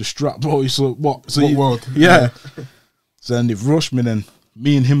 give you the strap, boy. So what? So what world? Yeah. So then they've rushed me, then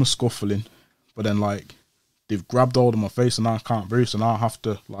me and him are scuffling. But then, like, they've grabbed hold of my face and I can't breathe. So now I have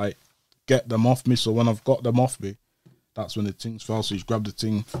to, like, get them off me. So when I've got them off me, that's when the things fell. So he's grabbed the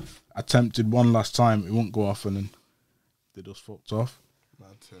thing, attempted one last time, it won't go off, and then they just fucked off.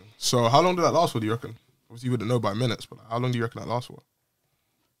 So how long did that last for, do you reckon? Obviously you wouldn't know by minutes, but how long do you reckon that lasts for?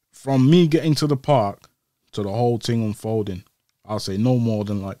 From me getting to the park to the whole thing unfolding, I'll say no more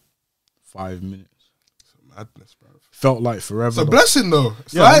than like 5 minutes. It's madness, bro. Felt like forever. It's a blessing though.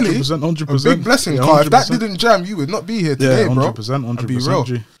 Yeah, 100%. A big blessing, Carl. If that didn't jam, you would not be here today, 100%, bro. 100%. I'd be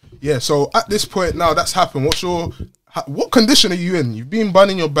real. Yeah, so at this point now, that's happened. What condition are you in? You've been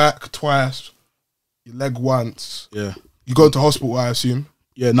bunning your back twice, your leg once. Yeah. You go to hospital, I assume?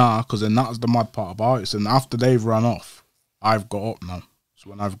 Yeah, nah, because then that's the mad part about it. So then after they've run off, I've got up now. So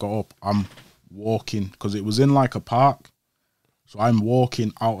when I've got up, I'm walking, because it was in like a park. So I'm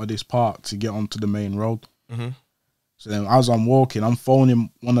walking out of this park to get onto the main road. So then as I'm walking, I'm phoning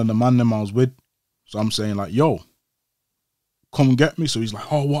one of the man them I was with. So I'm saying like, yo, come get me. So he's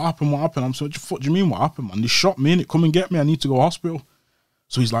like, oh, what happened? I'm saying, what do you mean what happened, man? They shot me, innit? Come and get me. I need to go to hospital.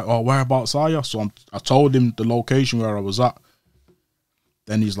 So he's like, oh, whereabouts are you? So I told him the location where I was at.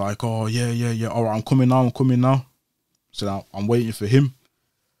 Then he's like, oh, yeah. All right, I'm coming now. So now I'm waiting for him.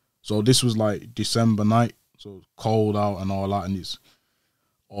 So this was like December night. So it's cold out and all that, and it's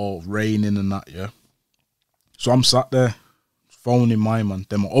all raining and that, yeah. So I'm sat there, phoning my man.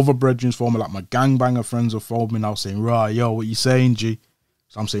 Then my other brethren's phone me, like my gangbanger friends are phoning me now saying, right, yo, what you saying, G?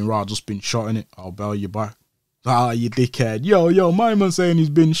 So I'm saying, right, I just been shot in it. I'll bail you back. Ah, you dickhead. Yo, my man saying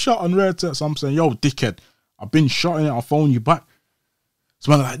he's been shot on red text. So I'm saying, yo, dickhead, I've been shot in it. I'll phone you back. So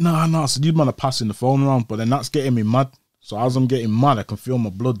man like, nah. So you man are passing the phone around, but then that's getting me mad. So as I'm getting mad, I can feel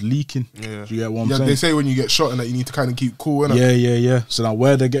my blood leaking. Yeah. Do you get what I'm saying? They say when you get shot in that, you need to kind of keep cool, innit? Yeah. So now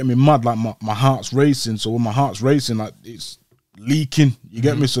where they're getting me mad, like my heart's racing. So when my heart's racing, like it's leaking. You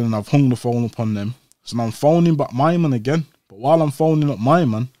get me? So then I've hung the phone up on them. So now I'm phoning back my man again. But while I'm phoning up my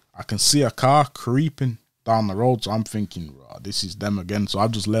man, I can see a car creeping down the road. So I'm thinking, oh, this is them again. So I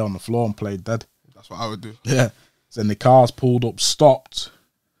just lay on the floor and play dead. That's what I would do. Yeah. So then the car's pulled up, stopped.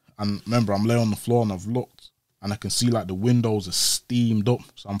 And remember, I'm laying on the floor and I've looked. And I can see like the windows are steamed up.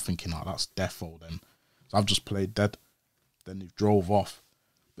 So I'm thinking, oh, that's defo then. So I've just played dead. Then they drove off.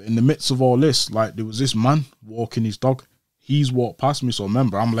 But in the midst of all this, like there was this man walking his dog. He's walked past me. So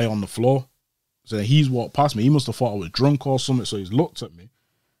remember, I'm laying on the floor. So he's walked past me. He must have thought I was drunk or something. So he's looked at me.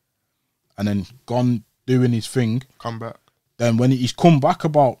 And then gone doing his thing. Come back. Then when he's come back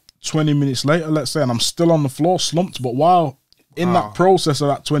about 20 minutes later, let's say, and I'm still on the floor slumped. But while in that process of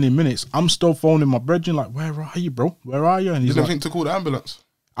that 20 minutes, I'm still phoning my brethren like, where are you, bro? Where are you? And he's didn't like, think to call the ambulance?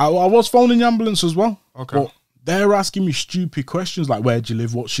 I was phoning the ambulance as well. Okay. But they're asking me stupid questions like, where do you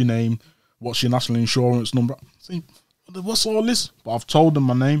live? What's your name? What's your national insurance number? I'm saying, what's all this? But I've told them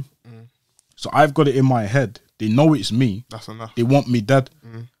my name. So I've got it in my head. They know it's me. That's enough. They want me dead.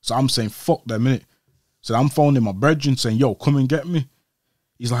 So I'm saying, fuck them, innit? So I'm phoning my brethren saying, yo, come and get me.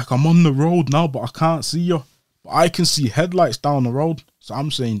 He's like, I'm on the road now, but I can't see you. But I can see headlights down the road. So I'm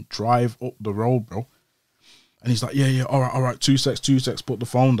saying, drive up the road, bro. And he's like, yeah, all right, 2 secs, put the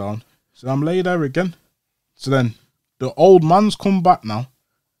phone down. So I'm laid there again. So then the old man's come back now.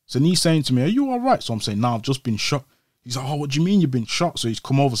 So then he's saying to me, are you all right? So I'm saying, nah, I've just been shot. He's like, oh, what do you mean you've been shot? So he's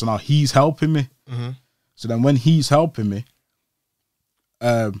come over. So now he's helping me. So then when he's helping me,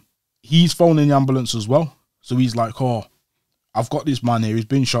 he's phoning the ambulance as well. So he's like, oh, I've got this man here. He's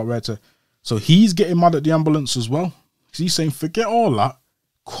been shot right to. So he's getting mad at the ambulance as well. He's saying, forget all that.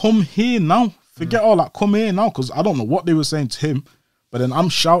 Come here now. Forget all that. Come here now. Because I don't know what they were saying to him. But then I'm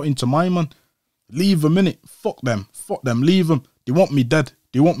shouting to my man, leave a minute. Fuck them. Leave them. They want me dead.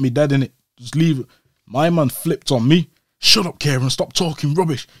 Innit? Just leave it. My man flipped on me. Shut up, Kieran. Stop talking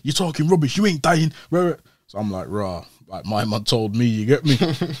rubbish. You're talking rubbish. You ain't dying. So I'm like, rah. Like my man told me, you get me?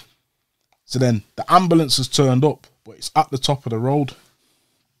 So then the ambulance has turned up, but it's at the top of the road.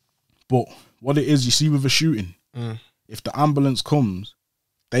 But what it is, you see with a shooting, if the ambulance comes,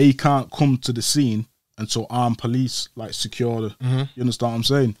 they can't come to the scene until armed police like secure the, you understand what I'm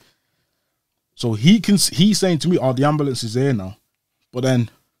saying? So he's saying to me, oh, the ambulance is here now. But then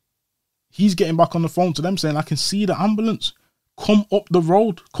he's getting back on the phone to them saying, I can see the ambulance. Come up the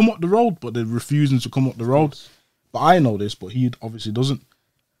road. But they're refusing to come up the road. But I know this, but he obviously doesn't.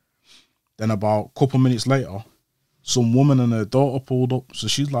 Then about a couple minutes later, some woman and her daughter pulled up. So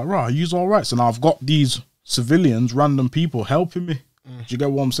she's like, right, you's all right. So now I've got these civilians, random people helping me. Do you get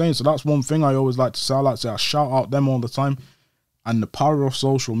what I'm saying? So that's one thing I always like to say. I shout out them all the time. And the power of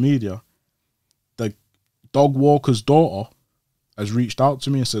social media. The dog walker's daughter has reached out to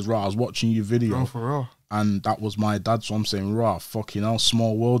me and says, right, I was watching your video. Oh, for real? And that was my dad. So I'm saying, right, fucking hell,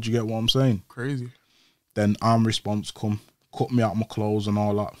 small world. You get what I'm saying? Crazy. Then armed response come, cut me out my clothes and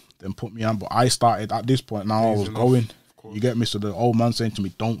all that. Then put me on. But I started at this point now. I was going. You get me? So the old man saying to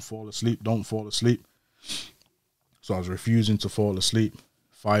me, don't fall asleep. So I was refusing to fall asleep.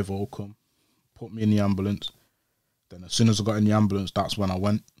 5-0 come, put me in the ambulance. Then as soon as I got in the ambulance, that's when I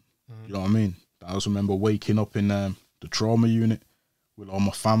went. You know what I mean? I just remember waking up in the trauma unit with all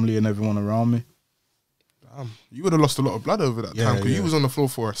my family and everyone around me. Damn, you would have lost a lot of blood over that time because you was on the floor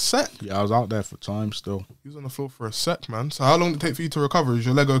for a sec. Yeah, I was out there for time still. You was on the floor for a sec, man. So how long did it take for you to recover? Is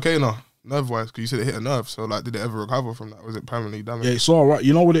your leg okay now, nerve-wise? Because you said it hit a nerve. So like, did it ever recover from that? Was it permanently damaged? Yeah, it's all right.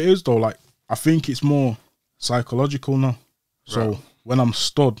 You know what it is though? Like, I think it's more psychological now. So when I'm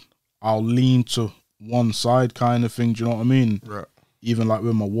stood, I'll lean to one side kind of thing. Do you know what I mean? Right. Even like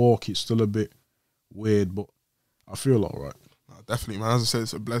with my walk, it's still a bit weird, but I feel all right. No, definitely, man. As I said,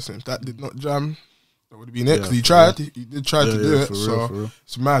 it's a blessing. If that did not jam, that would have been it. Because he tried. He did try to do it. For real.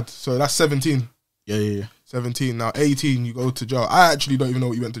 It's mad. So that's 17. Yeah. 17. Now 18, you go to jail. I actually don't even know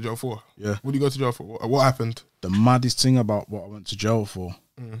what you went to jail for. Yeah. What did you go to jail for? What happened? The maddest thing about what I went to jail for,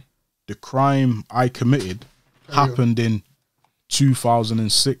 the crime I committed happened in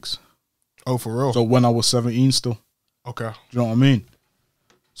 2006. Oh, for real? So when I was 17 still. Okay. Do you know what I mean?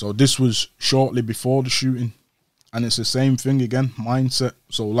 So this was shortly before the shooting, and it's the same thing again, mindset.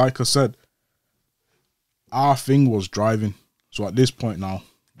 So like I said, our thing was driving. So at this point now,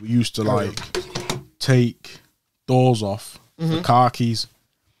 we used to like take doors off the car keys.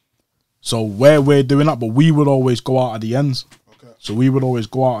 So where we're doing that, but we would always go out at the ends. Okay. So we would always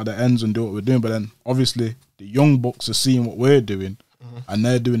go out at the ends and do what we're doing. But then obviously the young bucks are seeing what we're doing, and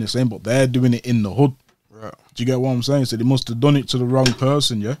they're doing the same, but they're doing it in the hood. Right. Do you get what I'm saying? So they must have done it to the wrong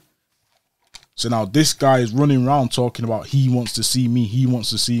person, yeah? So now this guy is running around talking about he wants to see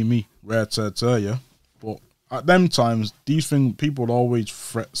me, rare yeah? But at them times, these things, people would always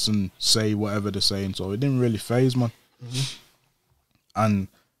threats and say whatever they're saying, so it didn't really faze, man. And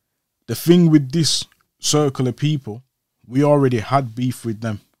the thing with this circle of people, we already had beef with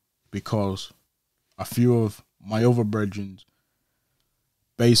them because a few of my other brethren,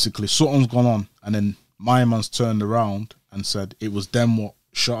 basically, something's gone on, and then my man's turned around and said it was them what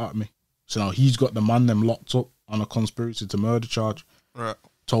shot at me. So now he's got the man them locked up on a conspiracy to murder charge. Right.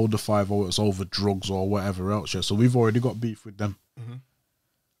 Told the 5-0 it's over drugs or whatever else. Yeah. So we've already got beef with them.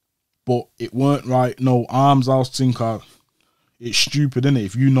 But it weren't right. No arms house thinker. It's stupid, innit?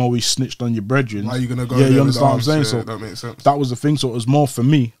 If you know he snitched on your brethren. Why are you going to go? Yeah, you understand what I'm saying? Yeah, so that makes sense. That was the thing. So it was more for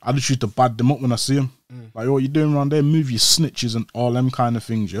me. I just used to bad them up when I see them. Like, what you doing around there? Move your snitches and all them kind of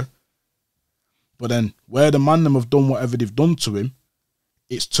things, yeah? But then where the man them have done whatever they've done to him,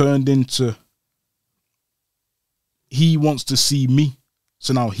 it's turned into he wants to see me.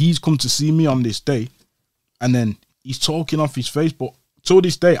 So now he's come to see me on this day, and then he's talking off his face, but till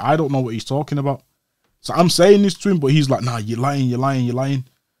this day, I don't know what he's talking about. So I'm saying this to him, but he's like, nah, you're lying.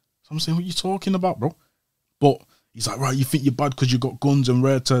 So I'm saying, what you talking about, bro? But he's like, right, you think you're bad because you got guns and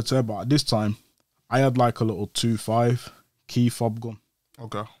rare but at this time, I had like a little 2.5 key fob gun.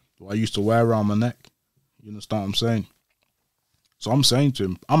 Okay. I used to wear around my neck. You understand what I'm saying? So I'm saying to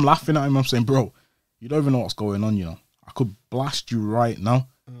him, I'm laughing at him, I'm saying, bro, you don't even know what's going on, you know. I could blast you right now,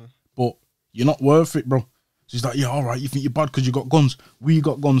 but you're not worth it, bro. So he's like, yeah, all right, you think you're bad because you got guns. We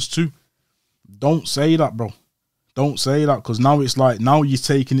got guns too. Don't say that, bro. Don't say that, because now it's like, now you're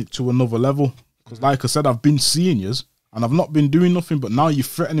taking it to another level. Because like I said, I've been seeing yous, and I've not been doing nothing, but now you're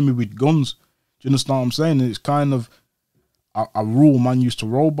threatening me with guns. Do you understand what I'm saying? And it's kind of a rule man used to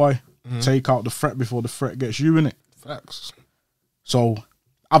roll by. Take out the threat before the threat gets you, innit? Facts. So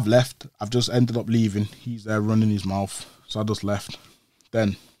I've left. I've just ended up leaving. He's there running his mouth. So I just left.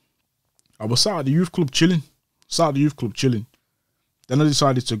 Then I was sat at the youth club chilling. Then I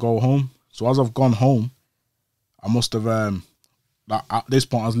decided to go home. So as I've gone home, I must have, like at this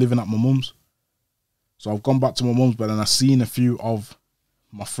point I was living at my mum's. So I've gone back to my mum's, but then I seen a few of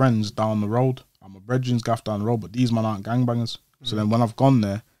my friends down the road. And my brethren's gaff down the road, but these men aren't gangbangers. So then when I've gone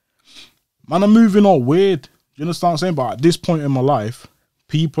there, man, I'm moving all weird. Do you understand what I'm saying? But at this point in my life,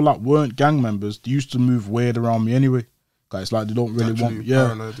 people that weren't gang members, they used to move weird around me anyway. Cause it's like they don't really want me.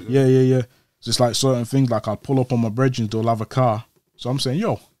 Yeah. So it's like certain things, like I'll pull up on my brethren, they'll have a car. So I'm saying,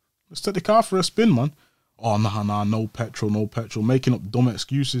 yo, let's take the car for a spin, man. Oh, nah, no petrol, making up dumb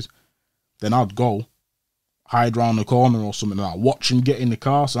excuses. Then I'd go, hide round the corner or something like that, watch him get in the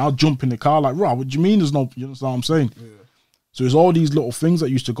car. So I'll jump in the car like, right, what do you mean there's no, you understand what I'm saying? Yeah. So it's all these little things that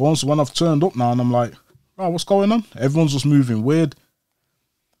used to go on. So when I've turned up now and I'm like, right, what's going on? Everyone's just moving weird.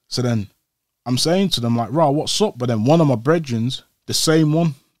 So then I'm saying to them like, right, what's up? But then one of my brethrens, the same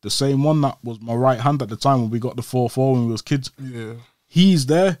one that was my right hand at the time when we got the 4-4 when we was kids. Yeah. He's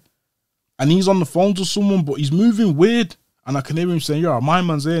there and he's on the phone to someone, but he's moving weird. And I can hear him saying, yeah, my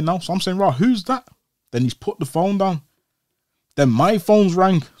man's here now. So I'm saying, right, who's that? Then he's put the phone down. Then my phone's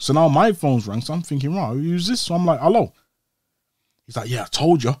rang. So now my phone's rang. So I'm thinking, right, who's this? So I'm like, hello. He's like, yeah, I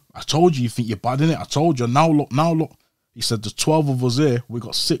told you you think you're bad, innit? I told you. Now look. He said, there's 12 of us here. We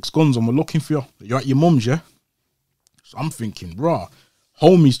got 6 guns and we're looking for you. You're at your mum's, yeah? So I'm thinking, rah,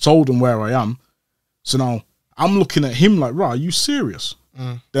 homie's told him where I am. So now I'm looking at him like, rah, are you serious?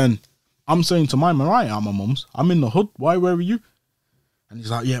 Then I'm saying to my man, I am my mum's. I'm in the hood. Where are you? And he's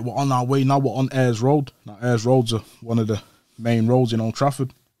like, yeah, we're on our way now. We're on Ayres Road. Now, Ayres Road's one of the main roads in Old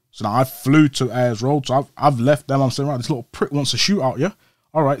Trafford. So now I flew to Ayres Road. So I've left them. I'm saying, right, this little prick wants a shootout, yeah?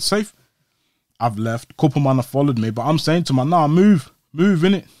 All right, safe. I've left. Couple man have followed me. But I'm saying to my, nah, move,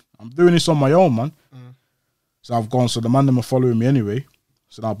 innit? I'm doing this on my own, man. So I've gone. So the man them are following me anyway.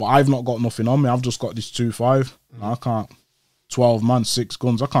 So now, but I've not got nothing on me. I've just got this 2.5. Now I can't, 12 man, 6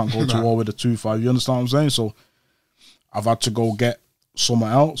 guns. I can't go to war with a 2.5. You understand what I'm saying? So I've had to go get something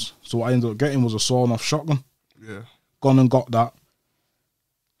else. So what I ended up getting was a sawn-off shotgun. Yeah. Gone and got that.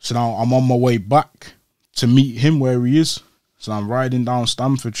 So now I'm on my way back to meet him where he is. So I'm riding down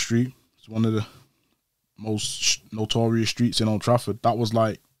Stamford Street. It's one of the most notorious streets in Old Trafford. That was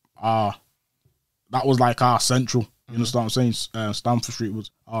like that was like our central. You understand what I'm saying? Stamford Street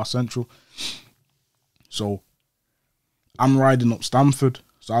was our central. So I'm riding up Stamford.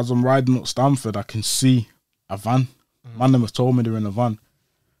 So as I'm riding up Stamford, I can see a van. Man, them have told me they're in a van.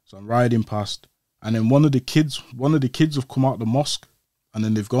 So I'm riding past, and then one of the kids have come out the mosque, and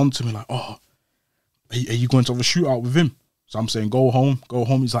then they've gone to me like, "Oh, are you going to have a shootout with him?" So I'm saying, go home.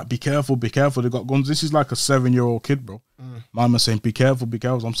 He's like, be careful. They got guns. This is like a 7-year-old kid, bro. Mama's saying, be careful.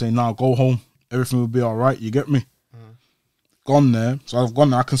 So I'm saying, nah, go home. Everything will be all right. You get me? Gone there. So I've gone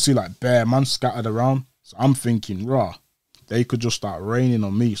there. I can see like bare man scattered around. So I'm thinking, rah, they could just start raining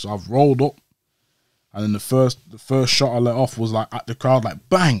on me. So I've rolled up. And then the first shot I let off was like at the crowd, like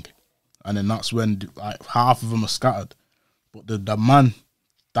bang. And then that's when like half of them are scattered. But the man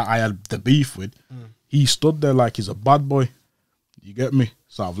that I had the beef with, he stood there like he's a bad boy. You get me?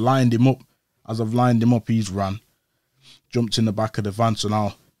 So I've lined him up. As I've lined him up, he's ran. Jumped in the back of the van. So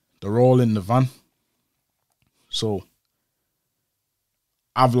now they're all in the van. So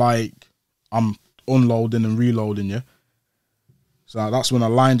I'm unloading and reloading, yeah? So that's when I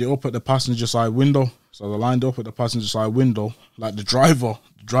lined it up at the passenger side window. So I lined up at the passenger side window. Like the driver,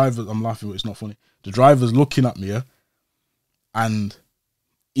 I'm laughing, but it's not funny. The driver's looking at me, yeah? And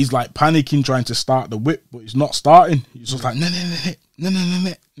he's like panicking, trying to start the whip, but he's not starting. He's just like, no.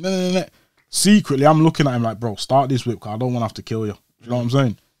 Secretly, I'm looking at him like, bro, start this whip, because I don't want to have to kill you. You know what I'm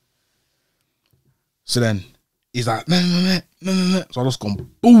saying? So then he's like, no. So I just gone,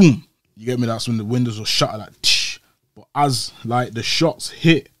 boom. You get me? That's when the windows were shut, like, tsh. But as like the shots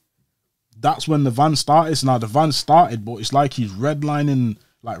hit, that's when the van started. So now the van started, but it's like he's redlining,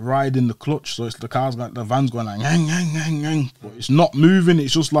 like riding the clutch. So it's the car's like the van's going like gang. But it's not moving.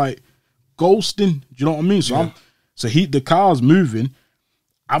 It's just like ghosting. Do you know what I mean? So the car's moving.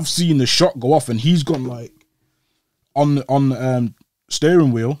 I've seen the shot go off, and he's gone like on the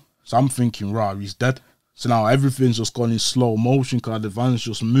steering wheel. So I'm thinking, rah, he's dead. So now everything's just gone in slow motion because the van's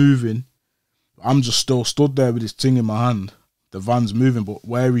just moving. I'm just still stood there with this thing in my hand. The van's moving, but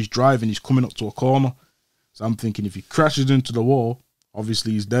where he's driving, he's coming up to a corner. So I'm thinking if he crashes into the wall,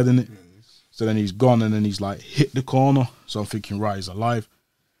 obviously he's dead in it. So then he's gone, and then he's like hit the corner. So I'm thinking, right, he's alive.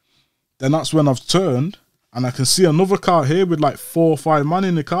 Then that's when I've turned, and I can see another car here with like 4 or 5 men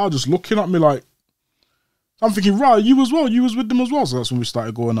in the car just looking at me like, I'm thinking, right, you as well, you was with them as well. So that's when we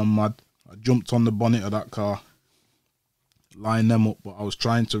started going on mad. I jumped on the bonnet of that car, lined them up, but I was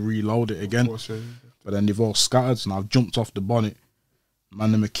trying to reload it again. But then they've all scattered, so I've jumped off the bonnet.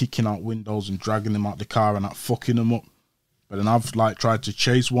 Man, them are kicking out windows and dragging them out the car and that fucking them up. But then I've like tried to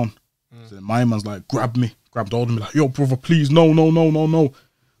chase one. So then my man's like grabbed hold of me like, yo, brother, please, no.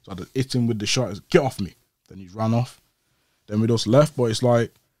 So I just hit him with the shot. Get off me. Then he ran off. Then we just left, but it's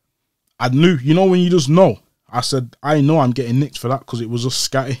like, I knew, you know when you just know. I said, I know I'm getting nicked for that because it was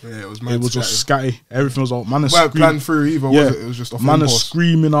just scatty. Yeah, it was just scatty. Everything was all, man, well planned through either, was it? It was just off man is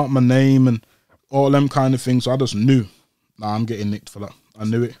screaming out my name and all them kind of things. So I just knew, nah, I'm getting nicked for that. I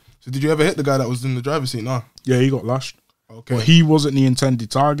knew it. So did you ever hit the guy that was in the driver's seat? No. Yeah, he got lashed. Okay. But he wasn't the intended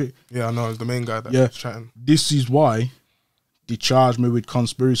target. Yeah, I know. It was the main guy that was chatting. This is why they charged me with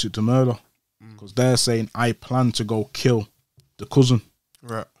conspiracy to murder. Because they're saying I plan to go kill the cousin.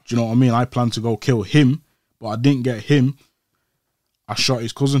 Right. Do you know what I mean? I plan to go kill him, but I didn't get him. I shot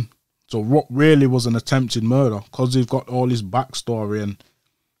his cousin. So what really was an attempted murder, because they've got all this backstory, and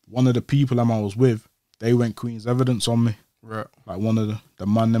one of the people I was with, they went Queen's evidence on me. Right. Like one of the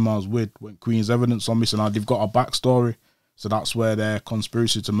man them I was with went Queen's evidence on me. So now they've got a backstory. So that's where their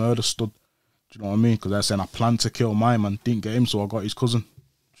conspiracy to murder stood. Do you know what I mean? Because they're saying I planned to kill my man, didn't get him, so I got his cousin. Do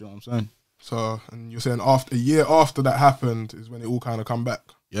you know what I'm saying? So, and you're saying after a year after that happened is when it all kind of come back?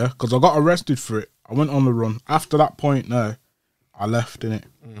 Yeah, because I got arrested for it. I went on the run. After that point there, I left in it.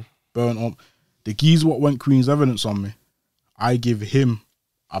 Burnt up. The geezer what went Queen's evidence on me, I give him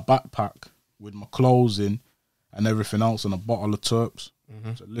a backpack with my clothes in and everything else and a bottle of Terps.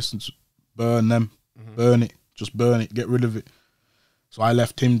 So listen, burn them. Burn it. Just burn it. Get rid of it. So I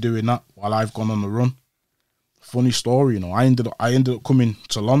left him doing that while I've gone on the run. Funny story, you know. I ended up coming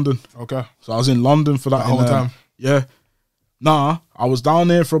to London. Okay. So I was in London for that whole time. Yeah. Nah, I was down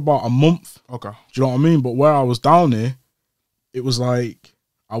there for about a month. Okay. Do you know what I mean? But where I was down there, it was like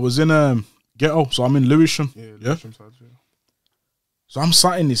I was in ghetto, so I'm in Lewisham. Yeah. Lewisham side, yeah. So I'm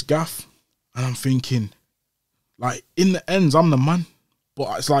sat in this gaff and I'm thinking, like, in the ends, I'm the man.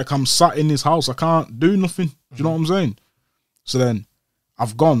 But it's like I'm sat in this house, I can't do nothing. Do you know what I'm saying? So then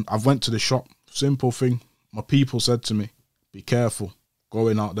I've went to the shop. Simple thing. My people said to me, be careful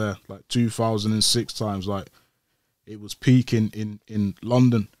going out there. Like 2006 times, like it was peaking in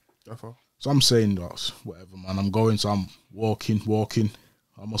London. So I'm saying, oh, whatever, man. I'm going, so I'm walking.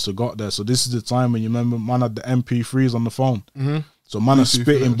 I must have got there. So this is the time when you remember man had the MP3s on the phone. Mm-hmm. So man are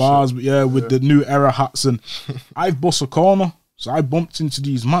spitting bars, but with the new era hats, and I've bust a corner, so I bumped into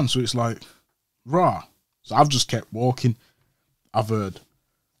these man. So it's like, rah. So I've just kept walking. I've heard,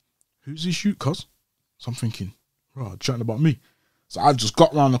 who's this shoot, cuz? So I'm thinking, rah, chatting about me. So I've just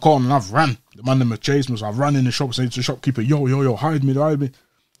got round the corner and I've ran. The man them chased me, so I've ran in the shop, saying to the shopkeeper, yo, hide me.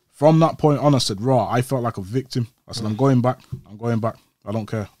 From that point on, I said, rah, I felt like a victim. I said, I'm going back. I don't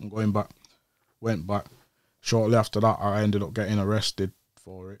care. I'm going back. Went back. Shortly after that, I ended up getting arrested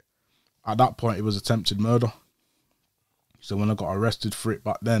for it. At that point, it was attempted murder. So when I got arrested for it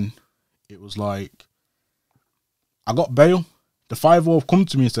back then, it was like, I got bail. The 5-0 have come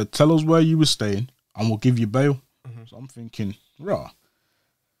to me and said, tell us where you were staying and we'll give you bail. So I'm thinking, rah.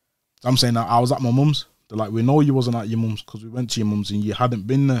 So I'm saying that I was at my mum's. They're like, we know you wasn't at your mum's because we went to your mum's and you hadn't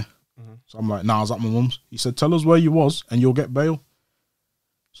been there. So I'm like, nah, I was at my mum's. He said, tell us where you was and you'll get bail.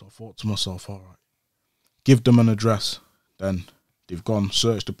 So I thought to myself, all right, give them an address. Then they've gone,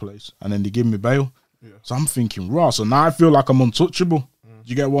 searched the place, and then they give me bail. So I'm thinking, raw. So now I feel like I'm untouchable. Do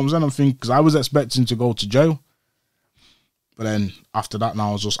you get what I'm saying? I'm thinking, because I was expecting to go to jail. But then after that, now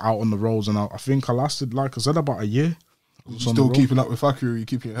I was just out on the roads, and I think I lasted, like I said, about a year. You still keeping up with Fakir, or you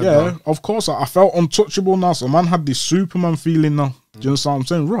keeping your head down? Yeah, of course. I felt untouchable now. So man had this Superman feeling now. Do you understand what I'm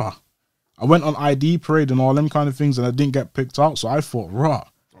saying? Raw. I went on ID parade and all them kind of things, and I didn't get picked out. So I thought, raw.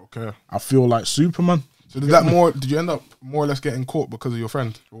 Okay. I feel like Superman. So did you end up more or less getting caught because of your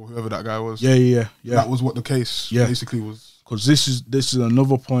friend or whoever that guy was? Yeah. That was what the case basically was. Because this is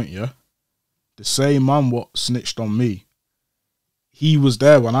another point, yeah. The same man what snitched on me, he was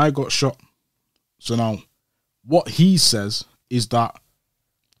there when I got shot. So now, what he says is that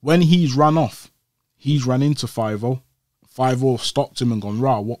when he's ran off, he's ran into 5-0. 5-0 stopped him and gone,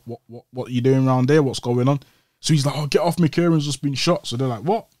 rah, what are you doing around there? What's going on? So he's like, oh, get off me, Kieran's just been shot. So they're like,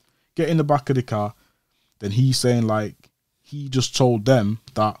 what? Get in the back of the car. Then he's saying, like, he just told them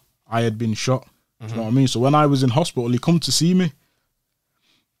that I had been shot. Do you know what I mean? So when I was in hospital, he come to see me.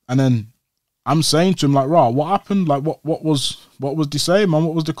 And then I'm saying to him, like, rah, what happened? Like, what was they saying, man?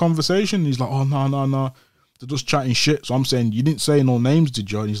 What was the conversation? He's like, oh, no. They're just chatting shit. So I'm saying, you didn't say no names,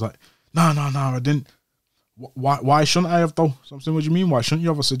 did you? And he's like, no, I didn't. Why shouldn't I have, though? So I'm saying, what do you mean, why shouldn't you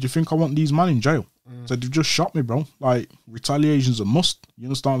have? I said, do you think I want these men in jail? I said, they've just shot me, bro. Like, retaliation's a must. You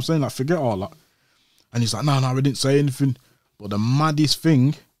understand what I'm saying? Like, forget all that. And he's like, no, I didn't say anything. But the maddest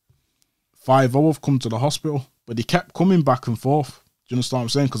thing, 5-0 have come to the hospital, but he kept coming back and forth. Do you understand what I'm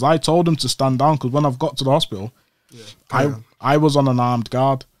saying? Because I told him to stand down, because when I've got to the hospital, I was on an armed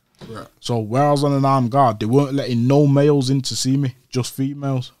guard. Right. So where I was on an armed guard, they weren't letting no males in to see me, just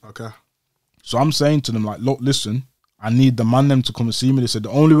females. Okay. So I'm saying to them, like, look, listen, I need the man them to come and see me. They said,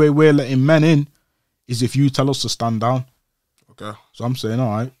 the only way we're letting men in is if you tell us to stand down. Okay. So I'm saying, all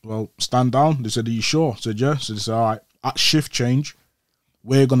right, well, stand down. They said, are you sure? I said, yeah. So they said, all right, at shift change,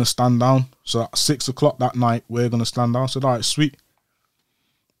 we're going to stand down. So at 6 o'clock that night, we're going to stand down. I said, all right, sweet.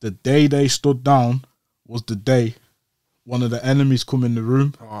 The day they stood down was the day one of the enemies come in the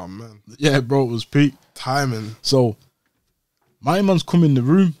room. Oh, man. Yeah, bro, it was peak. Timing. So my man's come in the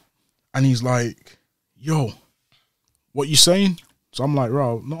room and he's like, yo, what you saying? So I'm like,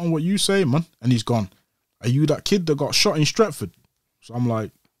 bro, not on what you say, man. And he's gone, are you that kid that got shot in Stretford? So I'm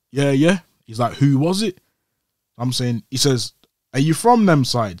like, yeah. He's like, who was it? I'm saying, he says, are you from them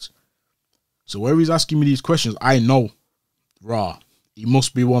sides? So where he's asking me these questions, I know, rah, he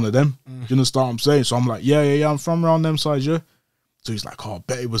must be one of them. Do you understand what I'm saying? So I'm like, yeah, I'm from around them sides, yeah. So he's like, oh, I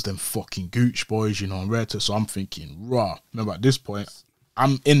bet it was them fucking Gooch boys, you know, and Red. So I'm thinking, rah. Remember at this point,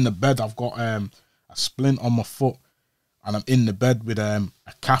 I'm in the bed, I've got a splint on my foot, and I'm in the bed with a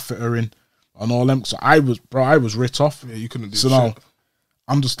catheter in and all them. So I was writ off. Yeah, you couldn't do so shit. Now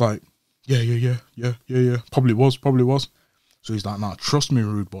I'm just like, yeah. Probably was. So he's like, nah, trust me,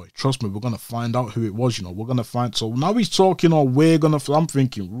 rude boy. Trust me, we're going to find out who it was, you know. We're going to find. So now he's talking, or we're going to, I'm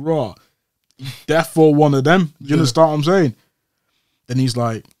thinking, raw, therefore one of them. You understand what I'm saying? Then he's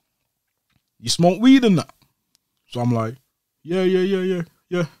like, you smoke weed and that? So I'm like, yeah.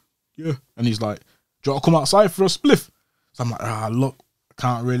 And he's like, do you want to come outside for a spliff? So I'm like, look, I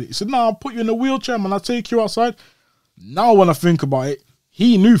can't really. He said, no, I'll put you in a wheelchair, man. I'll take you outside. Now when I think about it,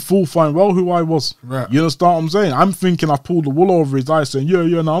 he knew full fine well who I was. Right. You understand what I'm saying? I'm thinking I pulled the wool over his eyes saying,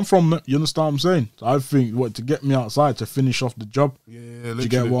 yeah, no, I'm from it. You understand what I'm saying? So I think, what, to get me outside to finish off the job. Yeah, literally. Do you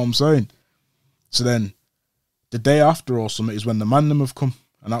get what I'm saying? So then, the day after or something is when the man them have come.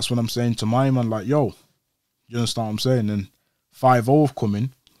 And that's when I'm saying to my man, like, yo, you understand what I'm saying? And 5-0 have come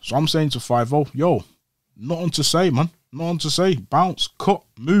in. So I'm saying to 5-0, yo, nothing to say, man. Nothing to say. Bounce, cut,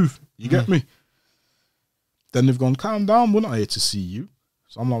 move. You get me? Then they've gone, calm down, we're not here to see you.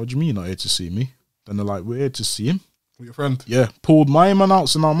 So I'm like, what do you mean you're not here to see me? Then they're like, we're here to see him. With your friend? Yeah, pulled my man out.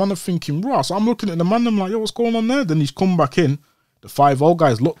 So now man are thinking, right. So I'm looking at the man, I'm like, yo, what's going on there? Then he's come back in. The 5-0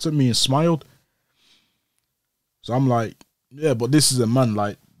 guys looked at me and smiled. So I'm like, yeah, but this is a man,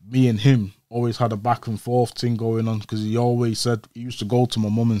 like, me and him always had a back and forth thing going on, because he always said, he used to go to my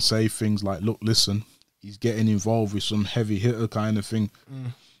mum and say things like, look, listen, he's getting involved with some heavy hitter kind of thing.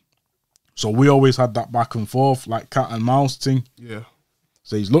 So we always had that back and forth, like cat and mouse thing. Yeah.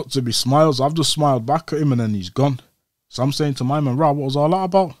 So he's looked at me, smiles. I've just smiled back at him, and then he's gone. So I'm saying to my man, Rob, what was all that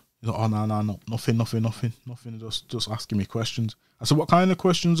about? He's like, oh, no, nothing. Just asking me questions. I said, what kind of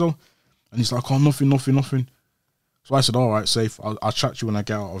questions, though? And he's like, oh, nothing. So I said, all right, safe. I'll chat to you when I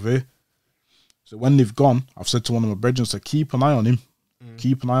get out of here. So when they've gone, I've said to one of my brethren, to keep an eye on him.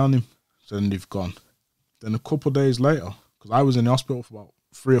 Keep an eye on him. So then they've gone. Then a couple of days later, because I was in the hospital for about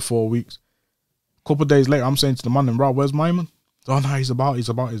 3 or 4 weeks. A couple of days later, I'm saying to the man, Rob, where's my man? Oh, no, he's about.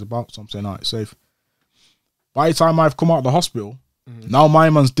 So I'm saying, all right, safe. By the time I've come out of the hospital, now my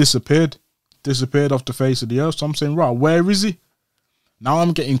man's disappeared off the face of the earth. So I'm saying, right, where is he? Now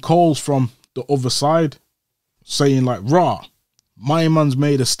I'm getting calls from the other side saying, like, rah, my man's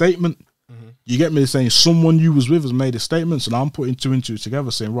made a statement. You get me? Saying someone you was with has made a statement. So now I'm putting 2 and 2 together,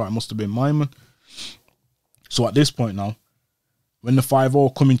 saying, right, it must have been my man. So at this point now, when the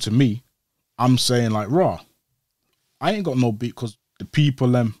 5-0 coming to me, I'm saying, like, rah, I ain't got no beat, because the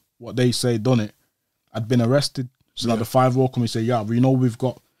people, what they say done it, had been arrested. So now the 5-0 come and say, yeah, we know we've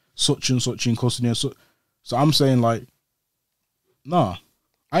got such and such in custody. And so I'm saying, like, nah,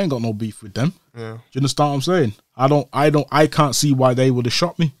 I ain't got no beef with them. Yeah. Do you understand what I'm saying? I can't see why they would have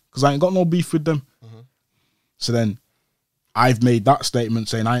shot me, because I ain't got no beef with them. So then I've made that statement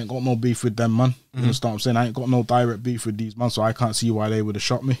saying I ain't got no beef with them, man. You understand what I'm saying? I ain't got no direct beef with these man, so I can't see why they would have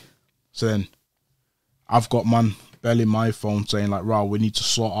shot me. So then I've got man belling my phone saying, like, right, we need to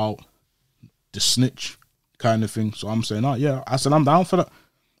sort out the snitch kind of thing. So I'm saying, oh yeah, I said I'm down for that.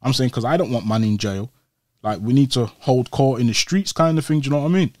 I'm saying, because I don't want man in jail. Like, we need to hold court in the streets kind of thing. Do you know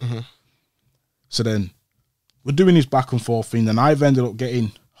what I mean? So then we're doing this back and forth thing. Then I've ended up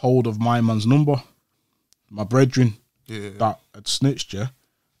getting hold of my man's number, my brethren that had snitched, yeah,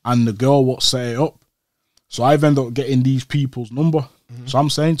 and the girl what set it up. So I've ended up getting these people's number. So I'm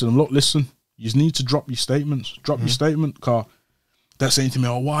saying to them, look, listen, you need to drop your statements. Drop your statement, because they're saying to me,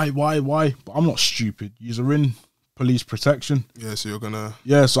 oh, why? But I'm not stupid. You're in police protection. Yeah, so you're gonna...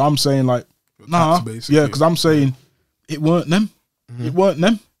 Yeah, so I'm saying, like, nah. Yeah, because I'm saying it weren't them. It weren't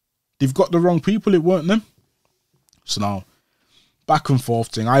them. They've got the wrong people. It weren't them. So now, back and forth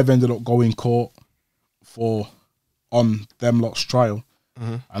thing. I've ended up going court on them lot's trial.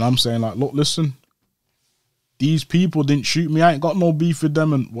 And I'm saying, like, look, listen, these people didn't shoot me. I ain't got no beef with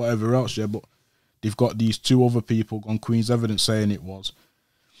them and whatever else, yeah, but they've got these 2 other people on Queen's evidence saying it was.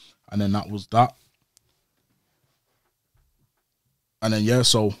 And then that was that. And then, yeah,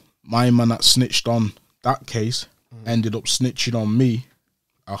 so my man that snitched on that case ended up snitching on me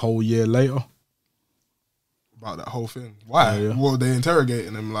a whole year later. About that whole thing? Why? Yeah. Were they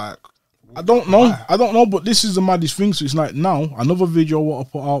interrogating him? Like, I don't know. Why? I don't know, but this is the maddest thing. So it's like, now, another video what I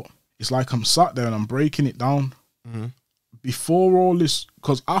put out, it's like I'm sat there and I'm breaking it down. Before all this,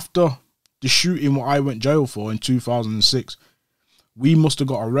 because after the shooting what I went jail for in 2006, we must have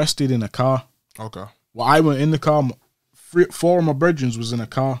got arrested in a car. Okay. Well, I went in the car. 4 of my brethren was in a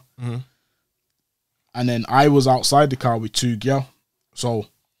car. And then I was outside the car with 2 girls. So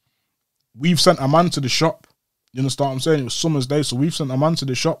we've sent a man to the shop. You understand what I'm saying? It was summer's day, so we've sent a man to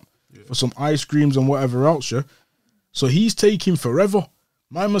the shop for some ice creams and whatever else, yeah? So he's taking forever.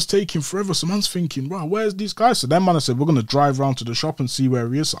 My man's taking forever. So man's thinking, wow, where's these guys? So then man, I said, we're going to drive round to the shop and see where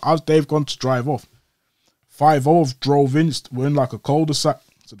he is. So as they've gone to drive off, 5-0 drove in. We're in like a cul-de-sac.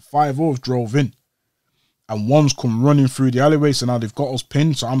 So the 5-0 drove in. And one's come running through the alleyway. So now they've got us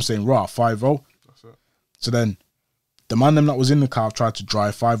pinned. So I'm saying, right, 5-0. That's it. So then the man them that was in the car tried to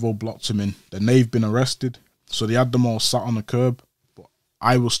drive. 5-0 blocked him in. Then they've been arrested. So they had them all sat on the curb. But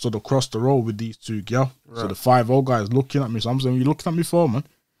I was stood across the road with these 2 girls. Right. So the 5-0 guy is looking at me. So I'm saying, you looking at me for, man?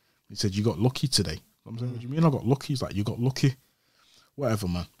 He said, you got lucky today. I'm saying, what do you mean I got lucky? He's like, you got lucky. Whatever,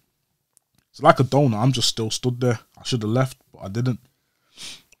 man. It's like a donut. I'm just still stood there. I should have left, but I didn't.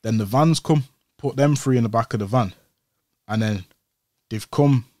 Then the vans come, put them 3 in the back of the van. And then they've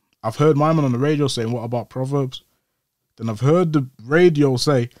come. I've heard my man on the radio saying, what about Proverbs? Then I've heard the radio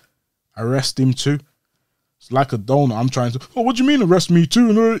say, arrest him too. It's like a donut. I'm trying to, oh, what do you mean arrest me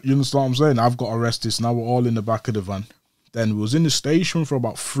too? You understand what I'm saying? I've got arrested, so now we're all in the back of the van. Then we was in the station for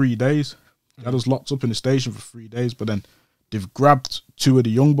about 3 days. They had us locked up in the station for 3 days, but then they've grabbed 2 of the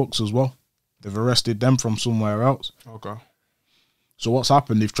young bucks as well. They've arrested them from somewhere else. Okay. So what's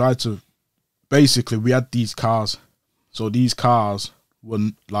happened? They've tried to, basically, we had these cars. So these cars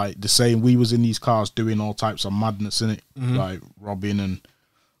were like the same. We was in these cars doing all types of madness in it, like robbing and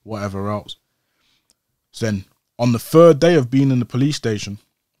whatever else. So then on the third day of being in the police station,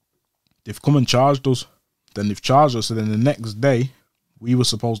 they've come and charged us. Then they've charged us. So then the next day, we were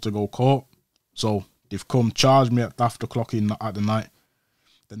supposed to go court. So they've come charged me at after clock in at the night.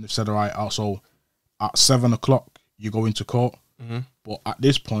 Then they've said, all right, so at 7 o'clock, you go into court. But at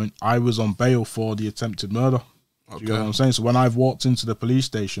this point, I was on bail for the attempted murder. Do you get what I'm saying? So when I've walked into the police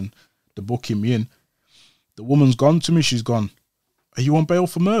station, they're booking me in, the woman's gone to me, she's gone, are you on bail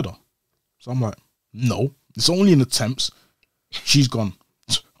for murder? So I'm like, no, it's only an attempt. She's gone,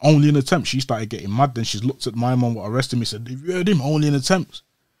 only an attempt. She started getting mad. Then she's looked at my mum what arrested me, said, have you heard him? Only an attempt.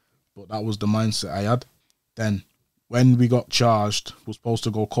 But that was the mindset I had. Then when we got charged, was supposed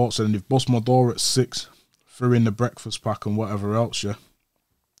to go court, so then they've bust my door at 6, threw in the breakfast pack and whatever else, yeah.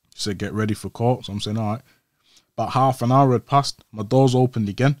 She said, get ready for court. So I'm saying, all right. About half an hour had passed, my door's opened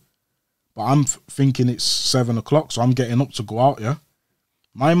again. But I'm thinking it's 7 o'clock, so I'm getting up to go out, yeah.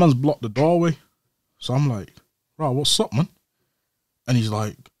 My man's blocked the doorway. So I'm like, right, what's up, man? And he's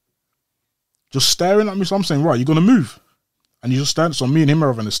like, just staring at me. So I'm saying, right, you're going to move? And he's just staring. So me and him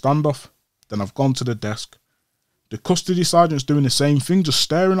are having a standoff. Then I've gone to the desk. The custody sergeant's doing the same thing, just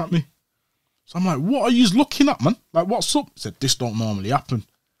staring at me. So I'm like, what are you looking at, man? Like, what's up? He said, this don't normally happen.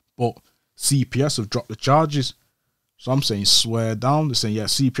 But CPS have dropped the charges. So I'm saying, swear down. They're saying, yeah,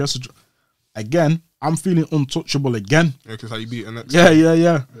 CPS have again, I'm feeling untouchable again. Yeah, because how you beat it.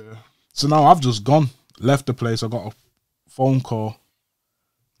 Yeah. So now I've just gone, left the place. I got a phone call.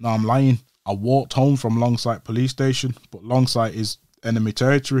 No, I'm lying. I walked home from Longsight police station, but Longsight is enemy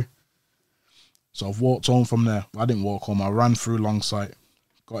territory. So I've walked home from there. I didn't walk home. I ran through Longsight,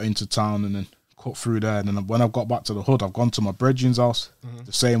 got into town, and then cut through there. And then when I got back to the hood, I've gone to my brethren's house,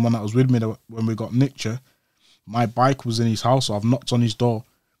 the same one that was with me when we got nicked. My bike was in his house, so I've knocked on his door.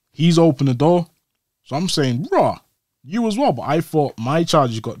 He's opened the door. So I'm saying, rah, you as well. But I thought my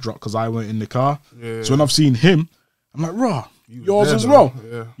charges got dropped because I went in the car. Yeah. So when I've seen him, I'm like, rah, yours as well.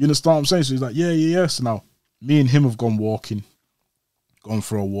 Yeah. You understand what I'm saying? So he's like, yeah. So now me and him have gone walking, gone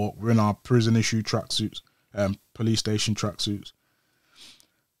for a walk. We're in our prison issue tracksuits, police station tracksuits.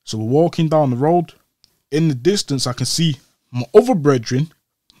 So we're walking down the road. In the distance, I can see my other brethren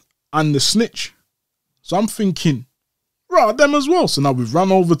and the snitch. So I'm thinking, right, them as well. So now we've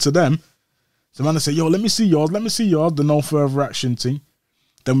run over to them. So man, I say, yo, let me see yours. The no further action thing.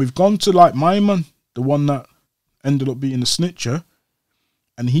 Then we've gone to like my man, the one that ended up being the snitcher.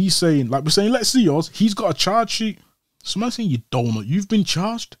 And he's saying, like we're saying, let's see yours. He's got a charge sheet. So man saying, you donut, you've been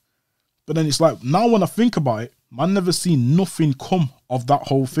charged. But then it's like, now when I think about it, man never seen nothing come of that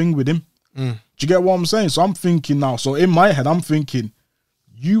whole thing with him. Do you get what I'm saying? So I'm thinking now, so in my head, I'm thinking,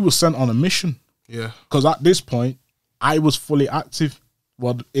 you were sent on a mission. Yeah. Because at this point, I was fully active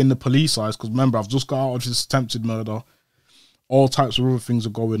in the police eyes. Because remember, I've just got out of this attempted murder. All types of other things are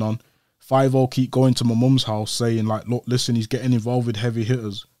going on. 5-0 keep going to my mum's house saying, like, look, listen, he's getting involved with heavy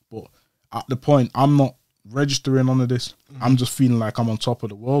hitters. But at the point, I'm not registering none of this. I'm just feeling like I'm on top of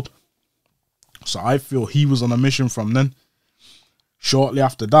the world. So I feel he was on a mission from then. Shortly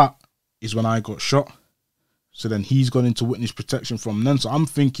after that is when I got shot. So then he's gone into witness protection from then. So I'm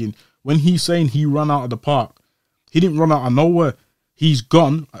thinking, when he's saying he ran out of the park, he didn't run out of nowhere. He's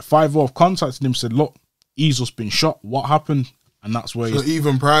gone. At 5-0, I've contacted him, said, look, he's just been shot. What happened? And that's where so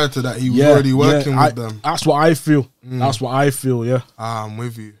even prior to that, he was already working with them. That's what I feel. That's what I feel, yeah. I'm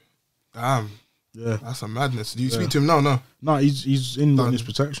with you. Damn. Yeah. That's a madness. Do you speak to him now? No, he's in witness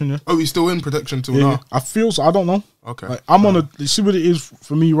protection, yeah. Oh, he's still in protection till now? I feel so. I don't know. Okay. Like, I'm on a, you see what it is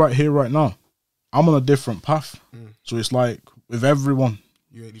for me right here, right now? I'm on a different path. So it's like, with everyone.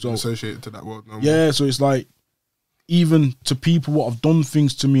 You ain't even associated to that world no more. Yeah, so it's like, even to people what have done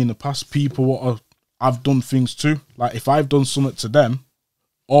things to me in the past, people what I've done things to. Like, if I've done something to them,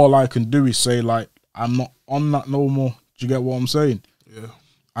 all I can do is say, like, I'm not on that no more. Do you get what I'm saying? Yeah.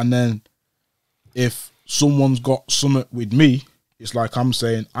 And then, if someone's got something with me, it's like I'm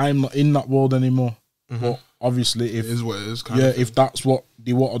saying, I'm not in that world anymore. But obviously, if it is what it is, if that's what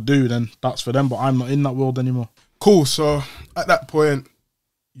they want to do, then that's for them. But I'm not in that world anymore. Cool. So at that point,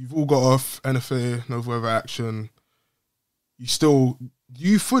 you've all got off NFA, no further action. Do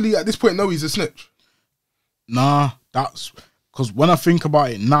you fully at this point know he's a snitch? Nah, that's because when I think about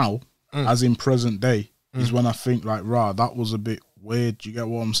it now, as in present day, is when I think like, rah, that was a bit weird. Do you get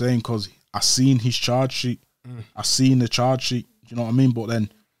what I'm saying? Because I seen his charge sheet. I seen the charge sheet. Do you know what I mean? But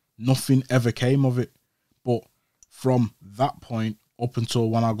then nothing ever came of it. But from that point up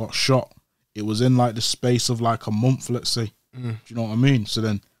until when I got shot, it was in like the space of like a month, let's say. Do you know what I mean? So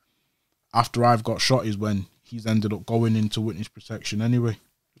then, after I've got shot is when he's ended up going into witness protection anyway.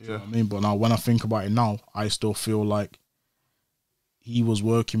 Do you know what I mean? But now, when I think about it now, I still feel like he was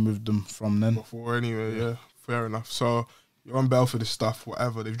working with them from then. Before anyway, yeah. Fair enough. So, you're on bail for this stuff,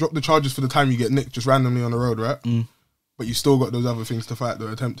 whatever. They've dropped the charges for the time you get nicked just randomly on the road, right? But you still got those other things to fight that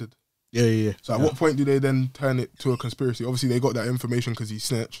were attempted. Yeah. So, at what point do they then turn it to a conspiracy? Obviously, they got that information because he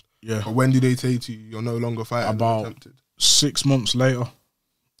snitched. Yeah. But when do they say to you, you're no longer fighting? About attempted? 6 months later.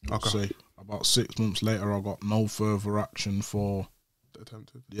 Okay. Say about 6 months later, I got no further action for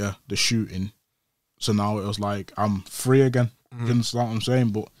attempted. Yeah, the shooting. So now it was like I'm free again. You understand what I'm saying?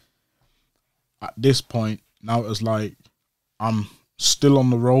 But at this point, now it was like I'm still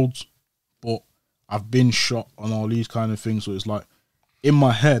on the roads, but I've been shot on all these kind of things. So it's like in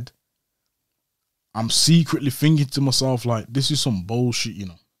my head, I'm secretly thinking to myself like, this is some bullshit, you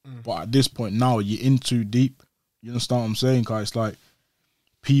know. But at this point now, you're in too deep. You understand what I'm saying? Cause it's like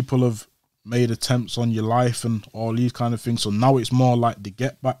people have made attempts on your life and all these kind of things. So now it's more like the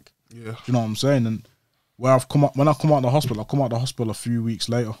get back. Yeah. Do you know what I'm saying? And where I've come up, when I come out of the hospital, I come out of the hospital a few weeks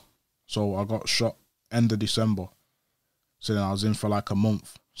later. So I got shot end of December. So then I was in for like a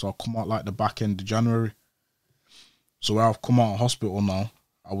month. So I come out like the back end of January. So where I've come out of hospital now,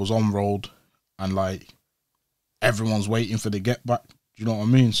 I was on road and like everyone's waiting for the get back. Do you know what I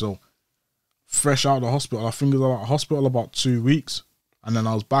mean? So fresh out of the hospital, I think I was out of hospital about 2 weeks. And then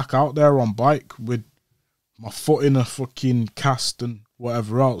I was back out there on bike with my foot in a fucking cast and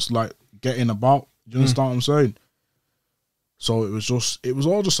whatever else, like getting about. Do you understand what I'm saying? So it was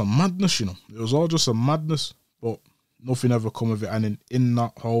all just a madness, you know. It was all just a madness, but nothing ever come of it. And in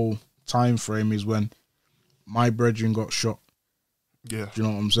that whole time frame is when my brethren got shot. Yeah. Do you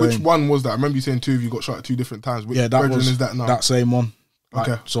know what I'm saying? Which one was that? I remember you saying two of you got shot at 2 different times. Which that brethren was is that now? That same one. Like,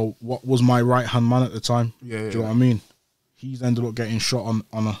 okay. So what was my right hand man at the time? Yeah. Do you know what I mean? He's ended up getting shot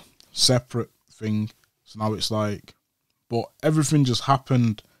on a separate thing. So now it's like, but everything just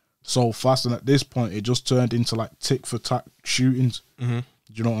happened so fast, and at this point it just turned into like tick for tack shootings. Do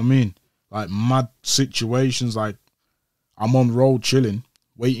you know what I mean? Like mad situations. Like I'm on road chilling,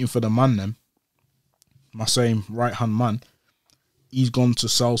 waiting for the man. Then my same right hand man, he's gone to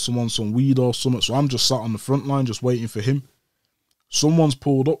sell someone some weed or something. So I'm just sat on the front line, just waiting for him. Someone's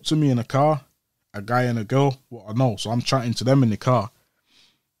pulled up to me in a car, a guy and a girl. What I know, so I'm chatting to them in the car.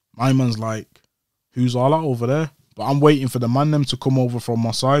 My man's like, "Who's all that over there?" But I'm waiting for the man them to come over from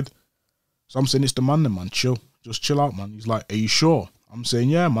my side. So I'm saying, "It's the man them, man. Chill. Just chill out, man." He's like, "Are you sure?" I'm saying,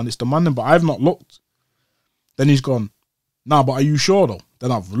 "Yeah, man. It's the man them." But I've not looked. Then he's gone, "Nah, but are you sure though?"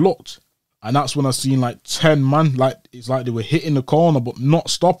 Then I've looked. And that's when I seen like 10 man. Like it's like they were hitting the corner but not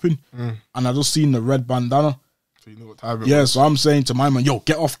stopping. And I just seen the red bandana. So you know what time it was. So I'm saying to my man, "Yo,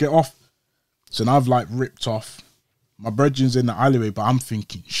 get off, get off." So now I've like ripped off. My brethren's in the alleyway, but I'm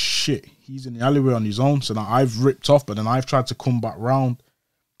thinking, shit, he's in the alleyway on his own. So now I've ripped off, but then I've tried to come back round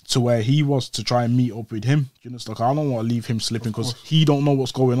to where he was to try and meet up with him. You know, it's like I don't want to leave him slipping because he don't know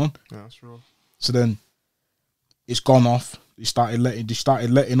what's going on. Yeah, that's true. So then it's gone off. They started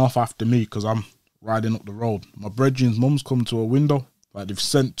letting off after me because I'm riding up the road. My brethren's mum's come to a window. Like they've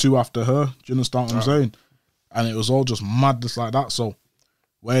sent 2 after her. Do you understand what I'm saying? And it was all just madness like that. So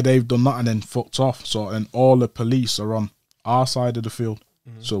where they've done that and then fucked off. So and all the police are on our side of the field.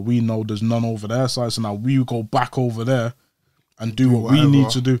 So we know there's none over their side. So now we go back over there and do what we need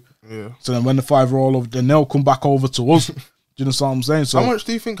to do. Yeah. So then when the 5 are all over, then they'll come back over to us. Do you know what I'm saying? So how much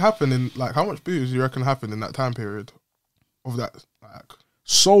do you think happened in how much booze do you reckon happened in that time period of that? Like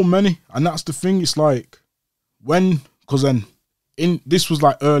so many, and that's the thing. It's like because then this was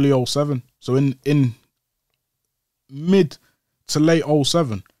like early 07. So in mid to late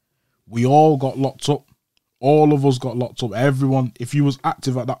 07, we all got locked up. All of us got locked up. Everyone, if you was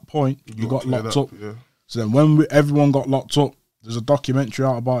active at that point, you got locked up. Yeah. So then when everyone got locked up, there's a documentary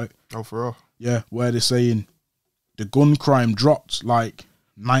out about it. Oh, for real? Yeah, where they're saying the gun crime dropped like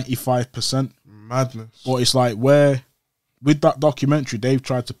 95%. Madness. But it's like where, with that documentary, they've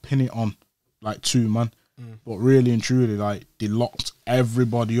tried to pin it on like 2 man. But really and truly, like they locked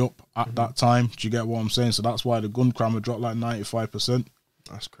everybody up at that time. Do you get what I'm saying? So that's why the gun crime had dropped like 95%.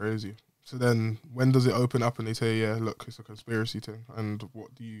 That's crazy. So then when does it open up and they say, yeah, look, it's a conspiracy thing? And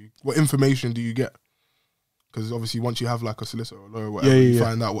what information do you get? Because obviously once you have like a solicitor or a lawyer or whatever, you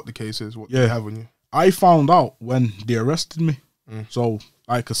find out what the case is, what they have on you. I found out when they arrested me. So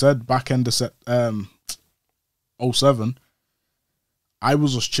like I said, back end of 07, I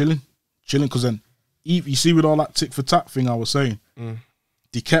was just chilling because then you see with all that tick for tack thing I was saying,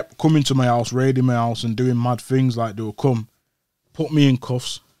 they kept coming to my house, raiding my house and doing mad things. Like they would come, put me in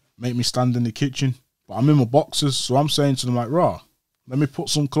cuffs, make me stand in the kitchen but I'm in my boxers, so I'm saying to them like, "Rah, let me put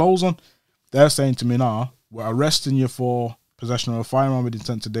some clothes on." They're saying to me, "Nah, we're arresting you for possession of a firearm with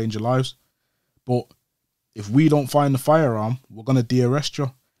intent to endanger lives, but if we don't find the firearm, we're gonna de-arrest you."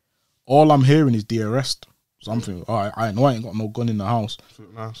 All I'm hearing is de-arrest. So I'm thinking, all right, I know I ain't got no gun in the house.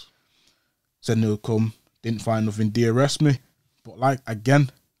 Nice. Said they'll come, didn't find nothing, de-arrest me. But like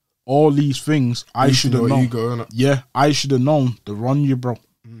again, all these things I should have known. Ego, yeah, I should have known to run you, bro.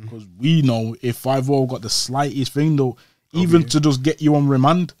 Because we know if 5-0 got the slightest thing though, even to just get you on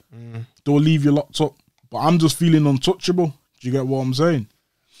remand, they'll leave you locked up. But I'm just feeling untouchable. Do you get what I'm saying?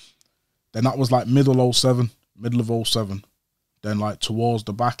 Then that was like middle of 07. Then like towards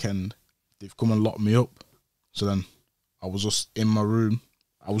the back end, they've come and locked me up. So then I was just in my room.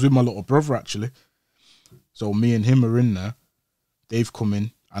 I was with my little brother actually. So me and him are in there. They've come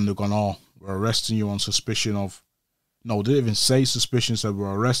in and they've gone, "Oh, we're arresting you on suspicion of..." No, they didn't even say suspicion. Said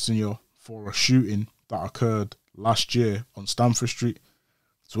we're arresting you for a shooting that occurred last year on Stamford Street.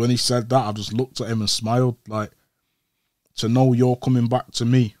 So when he said that, I just looked at him and smiled. Like, to know you're coming back to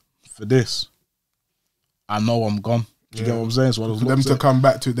me for this, I know I'm gone. Do you get what I'm saying? So I just for them to come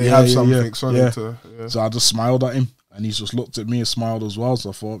back to it, they have something solid to... Yeah. So I just smiled at him, and he's just looked at me and smiled as well. So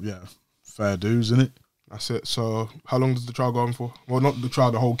I thought, yeah, fair dues, innit? That's it. So how long does the trial go on for? Well, not the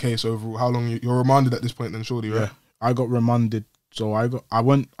trial, the whole case overall. How long you're remanded at this point then, surely, right? Yeah, I got remanded. So I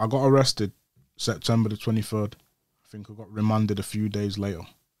got arrested September the 23rd. I think I got remanded a few days later.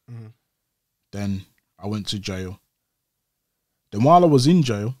 Then I went to jail. Then while I was in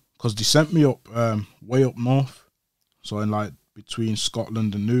jail, because they sent me up way up north, so in like between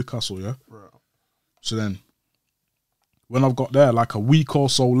Scotland and Newcastle, yeah. Right. So then, when I've got there, like a week or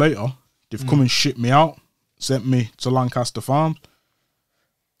so later, they've come and shipped me out, sent me to Lancaster Farms.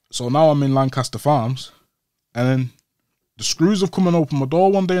 So now I'm in Lancaster Farms, and then the screws have come and opened my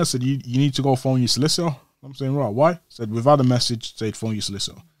door one day and said, you need to go phone your solicitor. I'm saying, right, why? Said, we've had a message, said phone your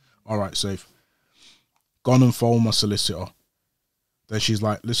solicitor. All right, safe. Gone and phoned my solicitor. Then she's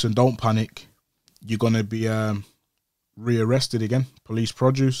like, listen, don't panic. You're going to be rearrested again, police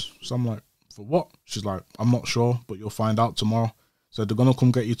produce. So I'm like, for what? She's like, I'm not sure, but you'll find out tomorrow. So they're going to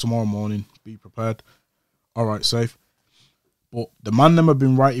come get you tomorrow morning. Be prepared. All right, safe. But the man them have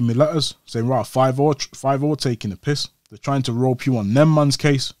been writing me letters saying, right, 5-0 taking a piss. They're trying to rope you on them man's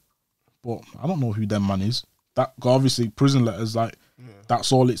case. But I don't know who them man is. That obviously prison letters, like,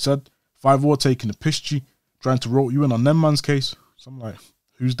 that's all it said. 5-0 taking a piss, G, trying to rope you in on them man's case. So I'm like,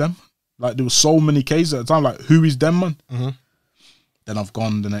 who's them? Like, there were so many cases at the time. Like, who is them man? Then I've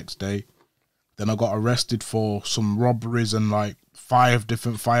gone the next day. Then I got arrested for some robberies and like 5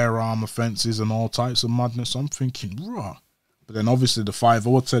 different firearm offences and all types of madness. I'm thinking, raw. But then obviously the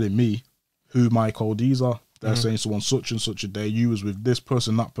 5-0 telling me who my codees are. They're saying so on such and such a day, you was with this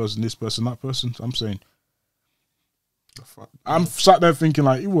person, that person, this person, that person. So I'm saying, I'm sat there thinking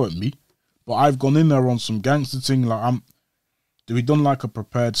like, it weren't me. But I've gone in there on some gangster thing. Like, we done like a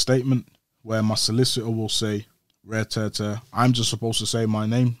prepared statement where my solicitor will say, rare tear. I'm just supposed to say my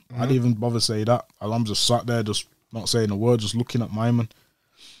name. I didn't even bother say that. I'm just sat there, just not saying a word, just looking at my man.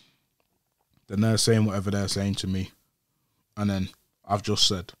 Then they're saying whatever they're saying to me. And then I've just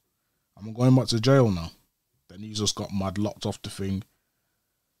said, I'm going back to jail now. Then he's just got mad, locked off the thing.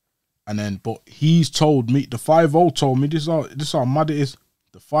 And then, but he's told me, the 5-0 told me, this is how mad it is.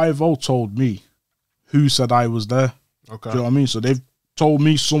 The 5-0 told me who said I was there. Okay. Do you know what I mean? So they've told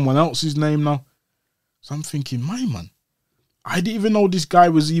me someone else's name now. So I'm thinking, my man, I didn't even know this guy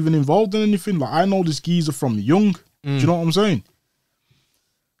was even involved in anything. Like, I know this geezer from young. Do you know what I'm saying?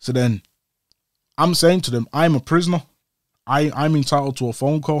 So then I'm saying to them, I'm a prisoner. I'm entitled to a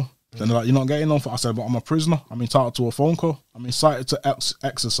phone call. Then they're like, you're not getting on for... I said, but I'm a prisoner. I'm entitled to a phone call. I'm entitled to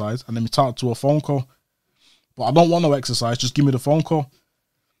exercise and I'm entitled to a phone call. But I don't want no exercise. Just give me the phone call.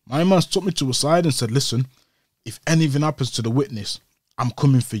 My man took me to a side and said, listen, if anything happens to the witness, I'm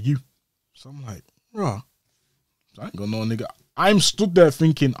coming for you. So I'm like, bruh, I ain't got no nigga. I'm stood there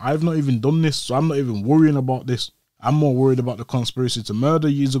thinking, I've not even done this, so I'm not even worrying about this. I'm more worried about the conspiracy to murder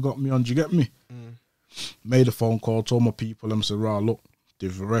yous have got me on. Do you get me? Made a phone call, told my people, and said, rah, look,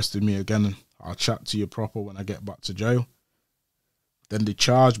 they've arrested me again, and I'll chat to you proper when I get back to jail. Then they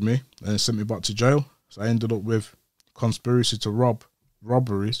charged me and sent me back to jail. So I ended up with conspiracy to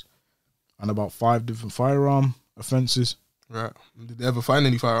robberies, and about 5 different firearm offences. Right. Did they ever find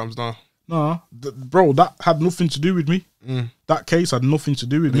any firearms now? No, bro, that had nothing to do with me. That case had nothing to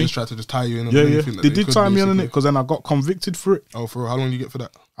do with me. They just tried to just tie you in. Yeah. They did tie me on it because then I got convicted for it. Oh, for real? How long did you get for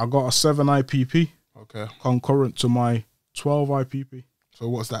that? I got a 7 IPP. Okay. Concurrent to my 12 IPP. So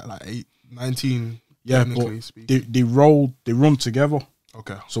what's that, like 19? Yeah, but they run together.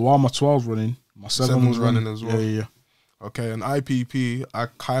 Okay. So while my 12's running, My 7 was running as well. Yeah. Okay, and IPP, I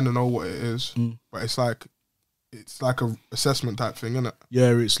kind of know what it is, but it's like a assessment type thing, isn't it?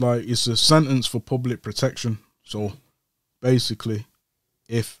 Yeah, it's a sentence for public protection. So basically,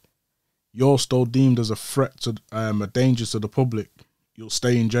 if you're still deemed as a threat to a danger to the public, you'll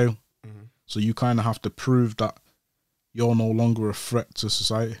stay in jail. So you kind of have to prove that you're no longer a threat to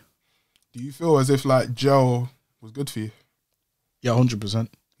society. Do you feel as if like jail was good for you? Yeah, 100%.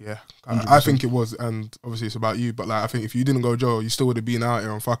 Yeah, 100%. I think it was, and obviously it's about you. But like, I think if you didn't go to jail, you still would have been out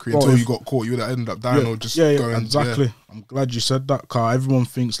here on fuckery until you got caught. You would have ended up dying or just going. Exactly. Yeah. I'm glad you said that, car. Everyone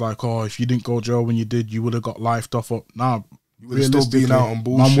thinks like, oh, if you didn't go to jail when you did, you would have got lifed off. Nah, you would have still been out on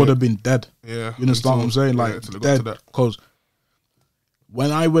bullshit. Man would have been dead. Yeah, you understand what I'm saying? Like dead. Because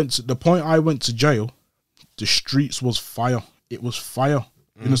when I went to the point I went to jail, the streets was fire. It was fire.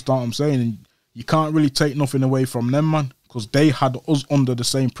 You understand what I'm saying? And you can't really take nothing away from them, man. Because they had us under the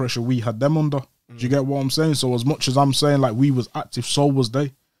same pressure we had them under. Do you get what I'm saying? So as much as I'm saying like we was active, so was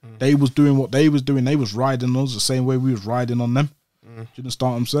they. They was doing what they was doing. They was riding us the same way we was riding on them. Do you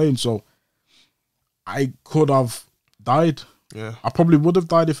understand what I'm saying? So I could have died. Yeah, I probably would have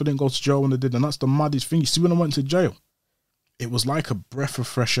died if I didn't go to jail when I did. And that's the maddest thing. You see, when I went to jail, it was like a breath of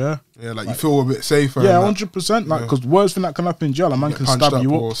fresh air. Yeah, like you feel a bit safer. Yeah, 100%. Like, because the worst thing that can happen in jail, a man can stab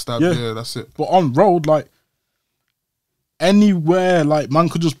you up. Or yeah, that's it. But on road, like, anywhere, like, man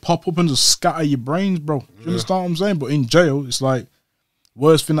could just pop up and just scatter your brains, bro. Do you understand what I'm saying? But in jail, it's like,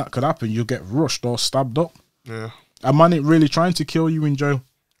 worst thing that could happen, you'll get rushed or stabbed up. Yeah. A man ain't really trying to kill you in jail.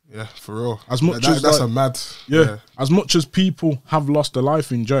 Yeah, for real. As much as that's like, a mad. Yeah. As much as people have lost their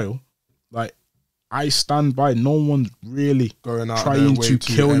life in jail, like, I stand by. No one's really going out trying to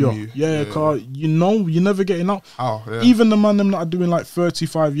kill you. Yeah, cause you know you're never getting out. How? Yeah. Even the man them that are doing like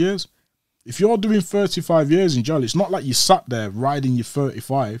 35 years. If you're doing 35 years in jail, it's not like you sat there riding your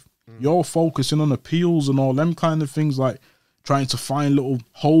 35. You're focusing on appeals and all them kind of things, like trying to find little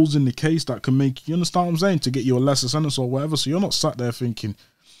holes in the case that can make you understand what I'm saying, to get you a lesser sentence or whatever. So you're not sat there thinking,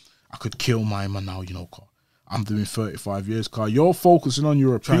 I could kill my man now, you know, cause I'm doing 35 years, cause you're focusing on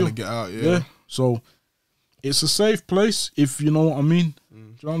your appeal. Trying to get out, yeah. So it's a safe place, if you know what I mean. Do you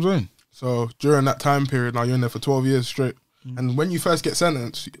know what I'm saying? So during that time period, now you're in there for 12 years straight. And when you first get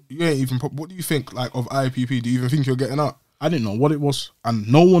sentenced, you ain't even. What do you think like of IPP? Do you even think you're getting out? I didn't know what it was, and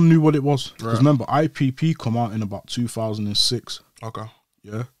no one knew what it was. Because remember, IPP come out in about 2006. Okay.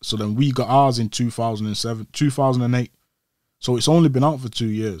 Yeah. So then we got ours in 2007, 2008. So it's only been out for 2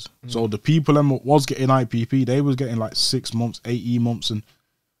 years. So the people that was getting IPP, they was getting like 6 months, 18 months, and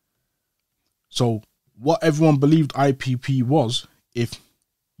so what everyone believed IPP was, if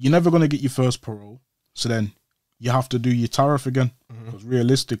you're never going to get your first parole, so then you have to do your tariff again. Because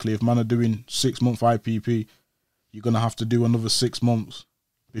realistically, if man are doing 6 month IPP, you're going to have to do another 6 months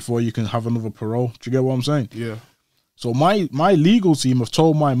before you can have another parole. Do you get what I'm saying? Yeah. So my legal team have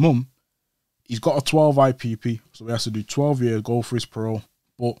told my mum he's got a 12 IPP, so he has to do 12 years, go for his parole.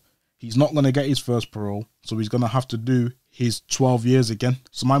 But he's not going to get his first parole, so he's going to have to do his 12 years again.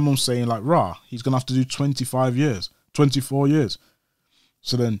 So my mum's saying like, he's going to have to do 25 years, 24 years.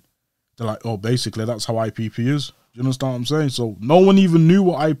 So then they're like, oh, basically that's how IPP is. Do you understand what I'm saying? So no one even knew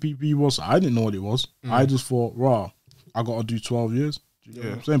what IPP was. I didn't know what it was. I just thought, I got to do 12 years. Do you get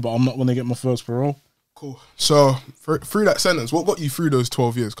what I'm saying? But I'm not going to get my first parole. Cool. So through that sentence, what got you through those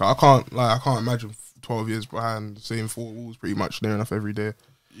 12 years? Cause I can't imagine 12 years behind the same four walls pretty much near enough every day.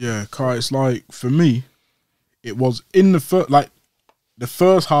 Yeah, cause it's like, for me, it was in the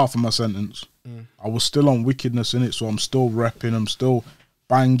first half of my sentence, I was still on wickedness in it, so I'm still repping, I'm still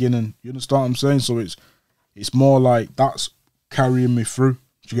banging, and you understand what I'm saying? So it's more like that's carrying me through.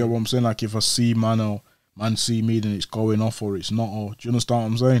 Do you get what I'm saying? Like if I see man or man see me, then it's going off or it's not. Or do you understand what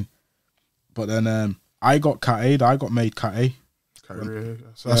I'm saying? But then I got Cat A. I got made Cat A.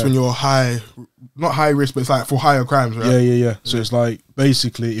 So that's when you're not high risk, but it's like for higher crimes, right? Yeah. So it's like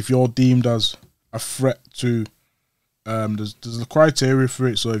basically if you're deemed as a threat to, there's a criteria for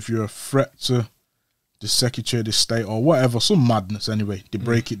it. So if you're a threat to the Secretary of the State or whatever, some madness anyway, they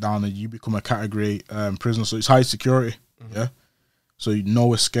break it down and you become a category prisoner. So it's high security, yeah. So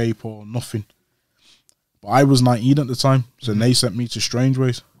no escape or nothing. But I was 19 at the time, so they sent me to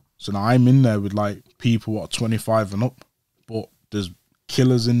Strangeways. So now I'm in there with like people what are 25 and up, but there's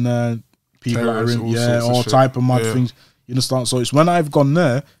killers in there, people that are in, all type of mad things. You understand? So it's when I've gone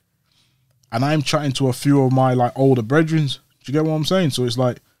there, and I'm chatting to a few of my like older brethren. Do you get what I'm saying? So it's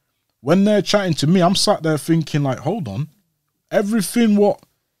like when they're chatting to me, I'm sat there thinking like, hold on, everything what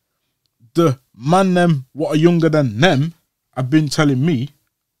the man them what are younger than them have been telling me,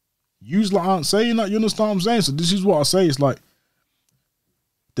 yous like aren't saying that. You understand what I'm saying? So this is what I say. It's like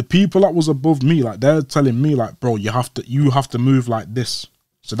the people that was above me, like they're telling me like, bro, you have to move like this.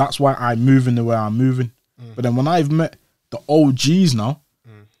 So that's why I'm moving the way I'm moving. But then when I've met the OGs now,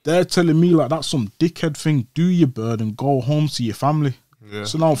 they're telling me like that's some dickhead thing. Do your bird and go home to your family. Yeah.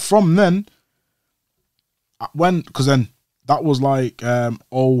 So now from then, because then that was like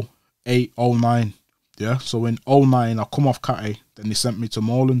 08, 09. Yeah. So in 09, I come off Cat A, then they sent me to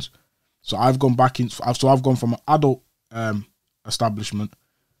Morelands. So I've gone back in. So I've gone from an adult establishment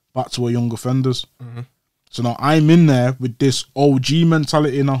back to a young offenders. So now I'm in there with this OG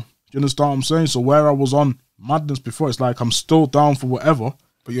mentality now. Do you understand what I'm saying? So where I was on madness before, it's like I'm still down for whatever.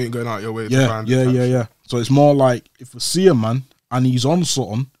 But you ain't going out your way to find Yeah. So it's more like if I see a man and he's on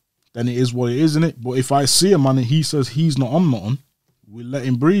something, then it is what it is, innit? But if I see a man and he says he's not on nothing, we let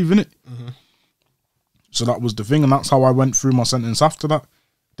him breathe, innit? So that was the thing, and that's how I went through my sentence after that.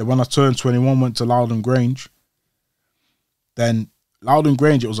 Then when I turned 21, went to Loudon Grange. Then Loudon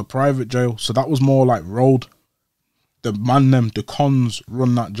Grange, it was a private jail, so that was more like road. The cons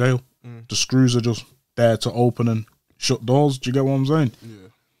run that jail. The screws are just there to open and shut doors. Do you get what I'm saying? Yeah.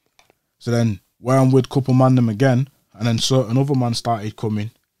 So then where I'm with couple man them again, and then certain other man started coming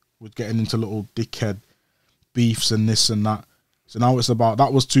with getting into little dickhead beefs and this and that. So now it's about,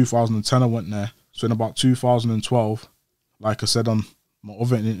 that was 2010 I went there. So in about 2012, like I said on my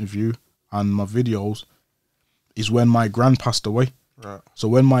other interview and my videos, is when my gran passed away. Right. So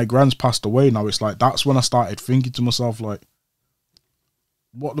when my gran's passed away, now it's like, that's when I started thinking to myself, like,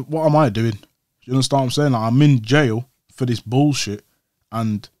 what am I doing? You understand what I'm saying? Like, I'm in jail for this bullshit,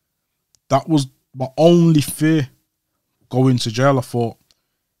 and that was my only fear going to jail. I thought,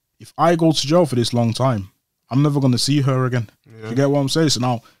 if I go to jail for this long time, I'm never going to see her again. Yeah. You get what I'm saying? So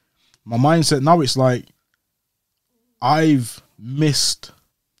now, my mindset now, it's like, I've missed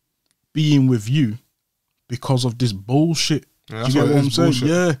being with you because of this bullshit. Yeah, do you get what I'm saying?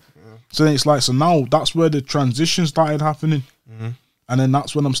 Yeah. So then it's like, so now that's where the transition started happening. And then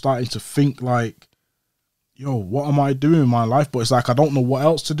that's when I'm starting to think like, yo, what am I doing in my life? But it's like, I don't know what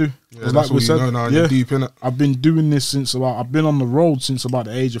else to do. Yeah, like we said, now, you're deep in it. I've been doing this since I've been on the road since about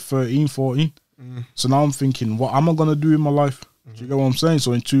the age of 13, 14. So now I'm thinking, what am I going to do in my life? Do you get what I'm saying?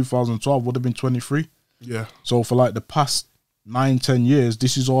 So in 2012, would have been 23. Yeah. So for like the past 9, 10 years,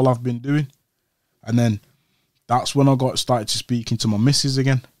 this is all I've been doing. And then that's when I started to speaking to my missus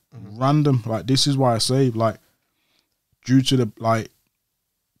again. Random. Like, this is why I say, like, due to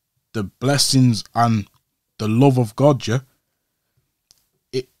the blessings and the love of God, yeah,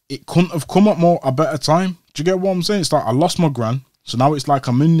 it couldn't have come at a better time. Do you get what I'm saying? It's like I lost my gran, so now it's like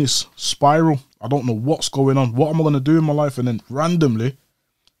I'm in this spiral. I don't know what's going on. What am I going to do in my life? And then randomly,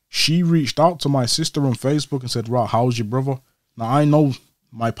 she reached out to my sister on Facebook and said, right, how's your brother? Now, I know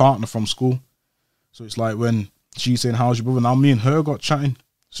my partner from school. So it's like when she's saying, how's your brother? Now me and her got chatting.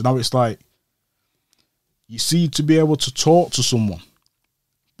 So now it's like, you see, to be able to talk to someone,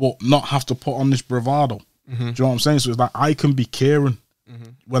 but not have to put on this bravado. Do you know what I'm saying? So it's like, I can be Kieran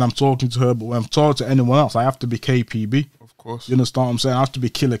when I'm talking to her, but when I'm talking to anyone else, I have to be KPB. Of course. You understand what I'm saying? I have to be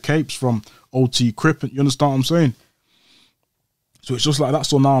Killer Capes from OT Crip. You understand what I'm saying? So it's just like that.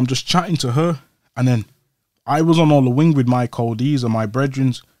 So now I'm just chatting to her. And then I was on all the wing with my Codees and my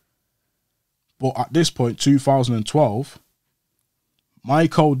brethrens. But at this point, 2012, my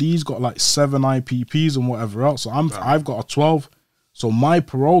Codees got like 7 IPPs and whatever else. So I've got a 12. So my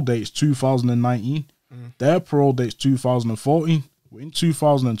parole date is 2019. Their parole date is 2014. We're in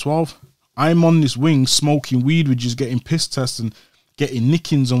 2012. I'm on this wing smoking weed, which is getting piss tests and getting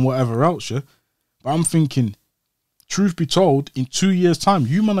nickings and whatever else, yeah? But I'm thinking, truth be told, in 2 years' time,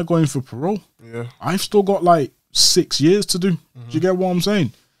 you man are going for parole. Yeah. I've still got like 6 years to do. Do you get what I'm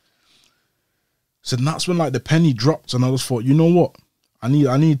saying? So that's when like the penny dropped, and I just thought, you know what? I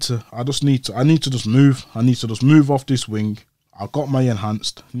need to just move. I need to just move off this wing. I got my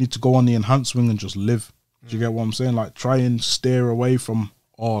enhanced. I need to go on the enhanced wing and just live. Do you get what I'm saying? Like, try and steer away from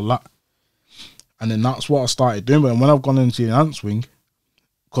all that. And then that's what I started doing. But when I've gone into the enhanced wing,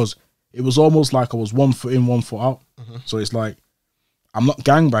 because it was almost like I was 1 foot in, 1 foot out. So it's like, I'm not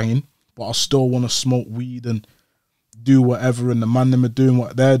gangbanging, but I still want to smoke weed and do whatever. And the man them are doing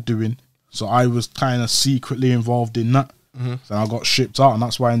what they're doing. So I was kind of secretly involved in that. So I got shipped out, and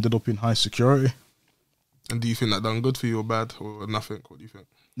that's why I ended up in high security. And do you think that done good for you or bad or nothing? What do you think?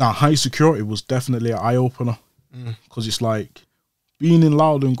 Now, high security was definitely an eye-opener. Because it's like, being in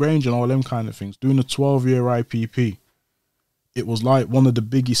Loudon Grange and all them kind of things, doing a 12-year IPP, it was like one of the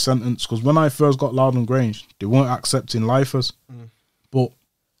biggest sentences. Because when I first got Loudon Grange, they weren't accepting lifers. But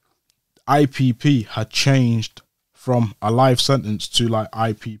IPP had changed from a life sentence to like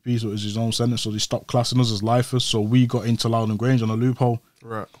IPP, so it was his own sentence. So they stopped classing us as lifers. So we got into Loudon Grange on a loophole.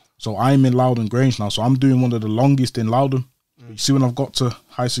 Right. So I'm in Loudon Grange now. So I'm doing one of the longest in Loudon. You see, when I've got to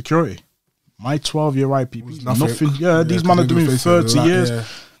high security, my 12-year IPP is nothing. Yeah, these men are doing 30 years. Yeah.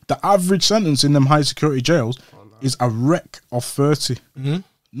 The average sentence in them high security jails is a wreck of 30.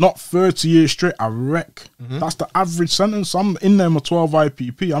 Not 30 years straight, a wreck. That's the average sentence. I'm in there with 12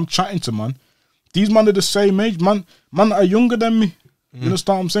 IPP. I'm chatting to man. These men are the same age. Man that are younger than me. You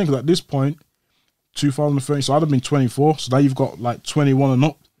understand what I'm saying? Because at this point, 2030, so I'd have been 24. So now you've got like 21 and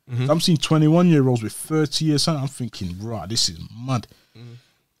up. So I'm seeing 21-year-olds with 30 years sentence. I'm thinking, right, this is mad.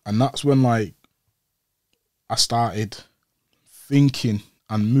 And that's when like I started thinking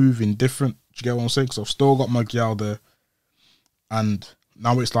and moving different. Do you get what I'm saying? Because I've still got my gal there. And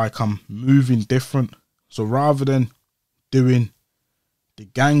now it's like I'm moving different. So rather than doing the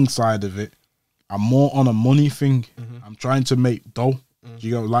gang side of it, I'm more on a money thing. I'm trying to make dough.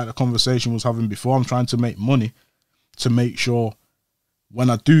 You know, like the conversation was having before, I'm trying to make money to make sure when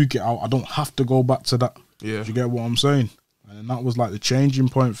I do get out, I don't have to go back to that. Yeah. Do you get what I'm saying? And that was like the changing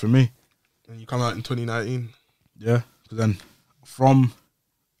point for me. And you come out in 2019? Yeah. Because then from,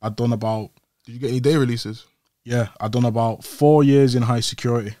 I'd done about... Did you get any day releases? Yeah. I'd done about 4 years in high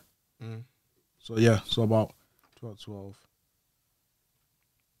security. So yeah, so about 12.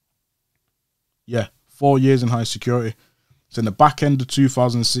 Yeah, 4 years in high security. So in the back end of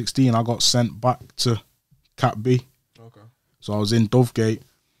 2016, I got sent back to Cat B. Okay. So I was in Dovegate.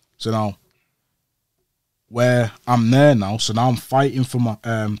 So now, where I'm there now, so now I'm fighting for my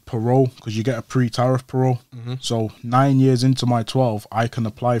parole, because you get a pre-tariff parole. So 9 years into my 12, I can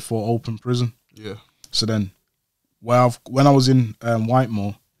apply for open prison. Yeah. So then, when I was in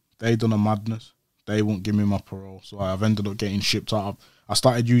Whitemore, they done a madness. They won't give me my parole. So I've ended up getting shipped out. I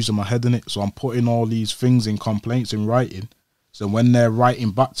started using my head in it. So I'm putting all these things in complaints in writing. So when they're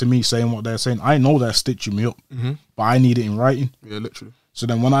writing back to me saying what they're saying, I know they're stitching me up, but I need it in writing. Yeah, literally. So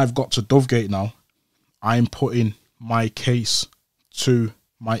then when I've got to Dovegate now, I'm putting my case to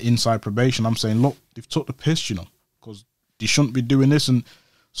my inside probation. I'm saying, look, they've took the piss, you know, because they shouldn't be doing this, and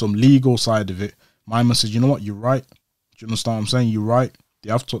some legal side of it. My man says, you know what, you're right. Do you understand what I'm saying? You're right.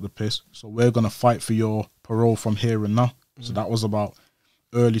 They have took the piss. So we're going to fight for your parole from here and now. So that was about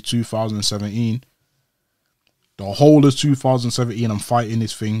early 2017. The whole of 2017, I'm fighting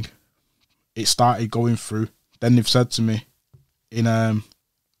this thing. It started going through. Then they've said to me,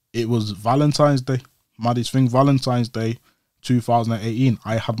 it was Valentine's Day, maddest thing, Valentine's Day 2018,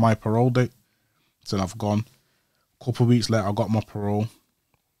 I had my parole date. So I've gone. A couple of weeks later, I got my parole.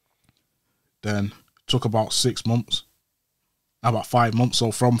 Then took about 6 months, about 5 months.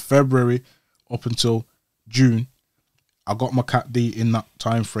 So from February up until June, I got my Cat D in that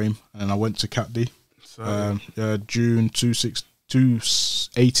time frame, and I went to Cat D. So, June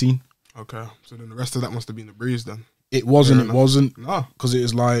 2018. Okay, so then the rest of that must have been the breeze then. It wasn't. No, because it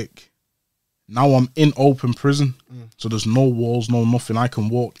was like, now I'm in open prison, so there's no walls, no nothing. I can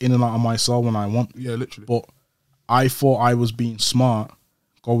walk in and out of my cell when I want. Yeah, literally. But I thought I was being smart,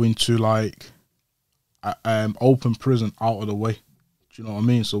 going to like open prison out of the way. Do you know what I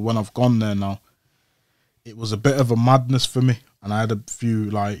mean? So when I've gone there now, it was a bit of a madness for me, and I had a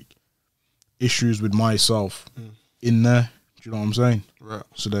few like issues with myself in there. Do you know what I'm saying? Right.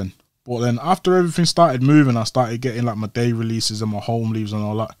 So then, but then after everything started moving, I started getting like my day releases and my home leaves and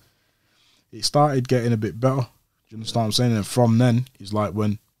all that. It started getting a bit better. Do you understand what I'm saying? And from then, it's like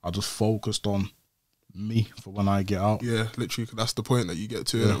when I just focused on me for when I get out. Yeah, literally. That's the point that you get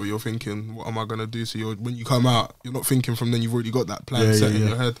to, where you're thinking, what am I going to do? So when you come out, you're not thinking from then, you've already got that plan set in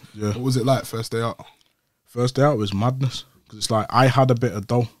your head. Yeah. What was it like first day out? First day out was madness. Because it's like I had a bit of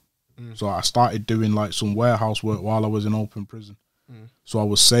dough. So I started doing like some warehouse work while I was in open prison. So I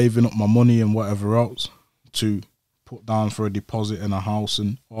was saving up my money and whatever else to put down for a deposit in a house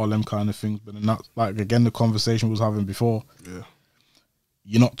and all them kind of things. But then that, like again, the conversation was having before. Yeah.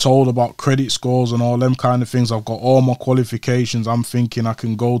 You're not told about credit scores and all them kind of things. I've got all my qualifications. I'm thinking I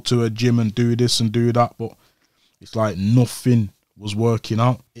can go to a gym and do this and do that. But it's like nothing was working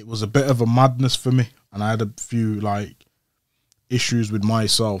out. It was a bit of a madness for me. And I had a few like issues with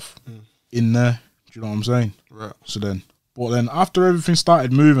myself in there. Do you know what I'm saying? Right. So then, but then after everything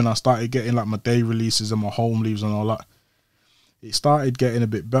started moving, I started getting like my day releases and my home leaves and all that. It started getting a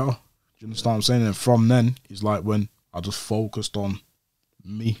bit better. Do you understand what I'm saying? And from then, it's like when I just focused on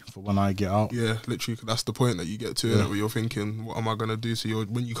me for when I get out. Yeah, literally. That's the point that you get to, where you're thinking, what am I going to do? So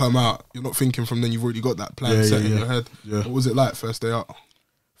when you come out, you're not thinking from then, you've already got that plan set in your head. Yeah. What was it like first day out?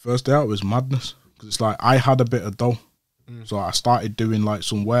 First day out was madness. Because it's like I had a bit of dough. So I started doing like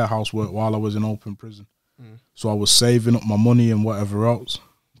some warehouse work while I was in open prison. So I was saving up my money and whatever else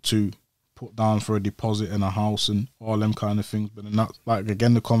to put down for a deposit in a house and all them kind of things. But then that's like,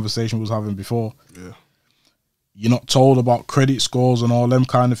 again, the conversation we was having before. Yeah. You're not told about credit scores and all them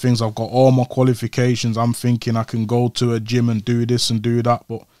kind of things. I've got all my qualifications. I'm thinking I can go to a gym and do this and do that,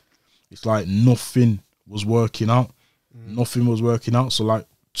 but it's like nothing was working out. Nothing was working out. So like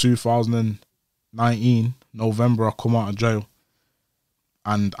 2019, November, I come out of jail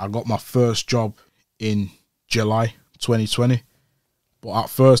and I got my first job in July 2020. But at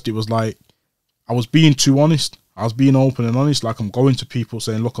first it was like, I was being too honest. I was being open and honest. Like, I'm going to people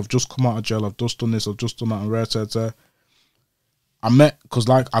saying, look, I've just come out of jail. I've just done this. I've just done that. And rare. I met, because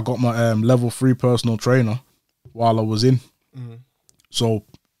like I got my level 3 personal trainer while I was in. So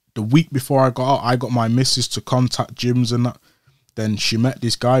the week before I got out, I got my missus to contact gyms and that. Then she met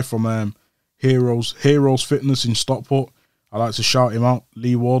this guy from Heroes Fitness in Stockport. I like to shout him out,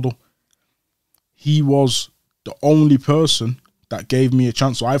 Lee Wardle. He was the only person that gave me a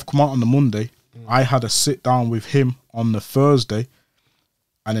chance. So I've come out on the Monday. I had a sit down with him on the Thursday,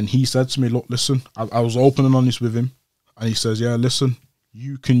 and then he said to me, look, listen, I was open and honest with him, and he says, yeah, listen,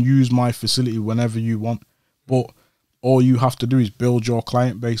 you can use my facility whenever you want, but all you have to do is build your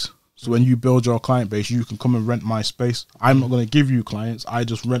client base. So when you build your client base, you can come and rent my space. I'm not going to give you clients. I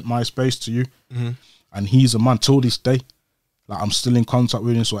just rent my space to you. And he's a man till this day. Like, I'm still in contact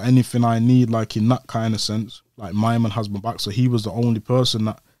with him. So anything I need, like in that kind of sense, like my man has my back. So he was the only person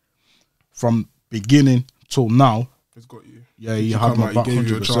that from beginning till now, it's got you. Yeah, he had my back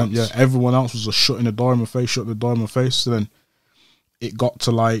 100%. Yeah, everyone else was just shutting the door in my face, shut the door in my face. So then it got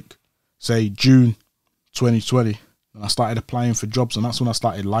to like, say, June 2020, and I started applying for jobs, and that's when I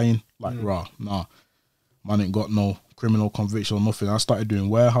started lying. Like, nah, man ain't got no criminal conviction or nothing. I started doing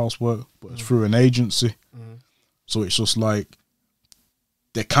warehouse work, but it's through an agency. So it's just like,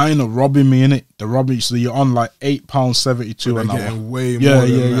 they're kind of robbing me, innit? They're robbing you. So you're on like £8.72 an hour. Way more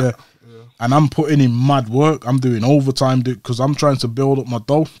than that. And I'm putting in mad work. I'm doing overtime because I'm trying to build up my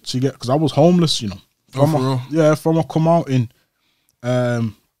dough to get, because I was homeless, you know. From I come out in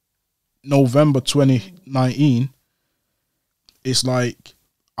November 2019, it's like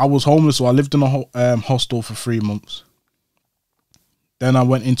I was homeless. So I lived in a hostel for 3 months. Then I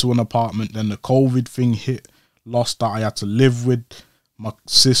went into an apartment. Then the COVID thing hit. Lost that. I had to live with my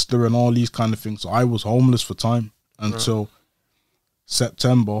sister and all these kind of things. So I was homeless for time until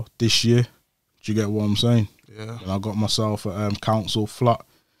September this year. Do you get what I'm saying? Yeah. And I got myself a council flat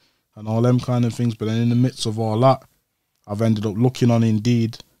and all them kind of things. But then in the midst of all that, I've ended up looking on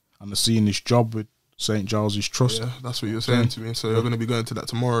Indeed and seeing this job with St. Giles's Trust. Yeah, that's what you're saying to me. So you're going to be going to that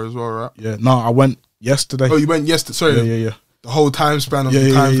tomorrow as well, right? Yeah. No, I went yesterday. Oh, you went yesterday? Sorry. Yeah. The whole time span of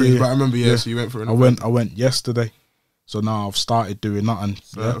the time frame. But I remember, so you went for an event. I went yesterday. So now I've started doing that, and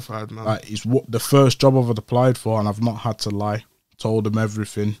certified, man. Like, it's the first job I've applied for, and I've not had to lie. Told them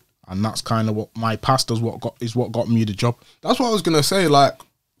everything, and that's kind of what my past is. What got me the job. That's what I was gonna say. Like,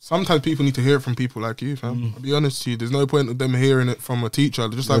 sometimes people need to hear it from people like you, fam. I'll be honest with you. There's no point of them hearing it from a teacher.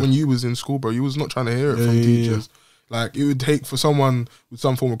 Just like when you was in school, bro, you was not trying to hear it from teachers. Like, it would take for someone with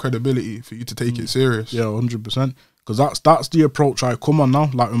some form of credibility for you to take it serious. Yeah, 100%. Because that's the approach I come on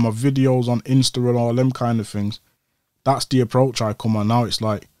now. Like with my videos on Insta and all them kind of things. That's the approach I come on now. It's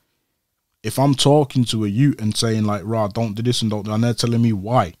like, if I'm talking to a youth and saying like, rah, don't do this and don't do that, and they're telling me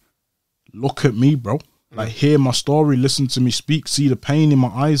why, look at me, bro. Like, hear my story, listen to me speak, see the pain in my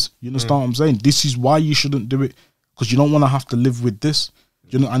eyes. You understand what I'm saying? This is why you shouldn't do it, because you don't want to have to live with this.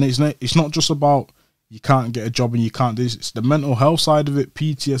 You know, and it's not just about you can't get a job and you can't do this. It's the mental health side of it,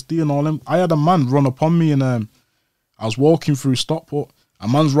 PTSD and all them. I had a man run upon me and I was walking through Stockport. A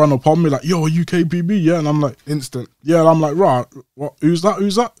man's run up on me like, yo, UKPB, yeah? And I'm like... Instant. Yeah, and I'm like, right, what? Who's that?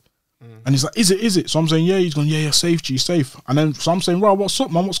 And he's like, is it? So I'm saying, yeah. He's going, yeah, safe, G, safe. And then, so I'm saying, right, what's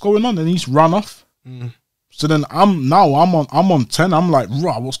up, man? What's going on? And he's run off. So then I'm on 10. I'm like,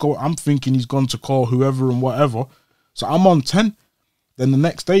 right, what's going on? I'm thinking he's gone to call whoever and whatever. So I'm on 10. Then the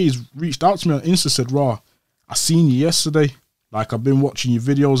next day, he's reached out to me on Insta, said, rah, I seen you yesterday. Like, I've been watching your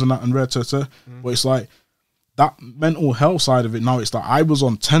videos and that and red, but it's like, that mental health side of it now, it's like I was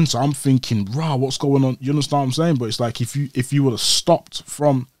on 10, so I'm thinking, rah, what's going on? You understand what I'm saying? But it's like, if you would have stopped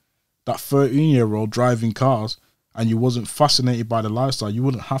from that 13-year-old driving cars and you wasn't fascinated by the lifestyle, you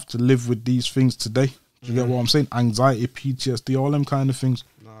wouldn't have to live with these things today. Do you get what I'm saying? Anxiety, PTSD, all them kind of things.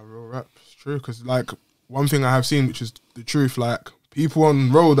 Nah, real rap. It's true, because like, one thing I have seen, which is the truth, like, people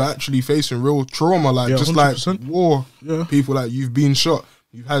on road are actually facing real trauma, like, just 100%. Like war. Yeah. People, like, you've been shot.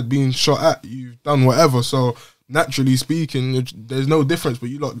 You've had been shot at, you've done whatever. So naturally speaking, there's no difference. But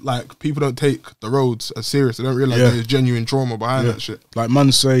you lot, like, people don't take the roads as serious. They don't realize there's genuine trauma behind that shit. Like,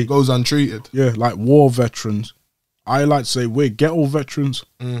 man say, it goes untreated. Yeah, like war veterans, I like to say we're ghetto veterans.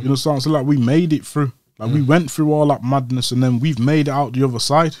 You understand? So like we made it through. Like we went through all that madness and then we've made it out the other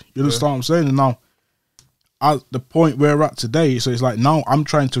side. You understand what I'm saying? And now at the point we're at today, so it's like now I'm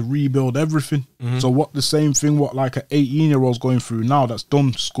trying to rebuild everything. So what the same thing what like an 18-year-old's going through now that's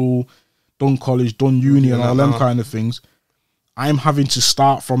done school, done college, done uni and all them kind of things. I'm having to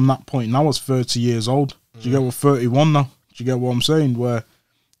start from that point now as 30 years old. Do you get what 31 now? Do you get what I'm saying? Where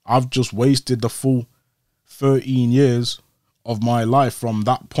I've just wasted the full 13 years of my life from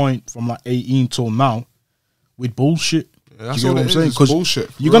that point, from like 18 till now, with bullshit. Yeah, that's what I'm saying. Because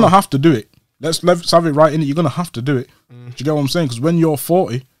you're going to have to do it. Let's have it right in it. You're going to have to do it. Do you get what I'm saying? Because when you're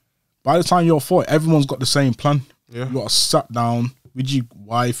 40, by the time you're 40, everyone's got the same plan. Yeah. You got to sat down with your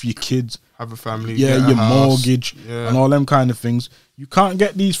wife, your kids, have a family, your mortgage, and all them kind of things. You can't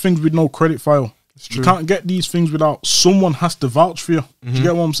get these things with no credit file. You can't get these things without someone has to vouch for you. Do you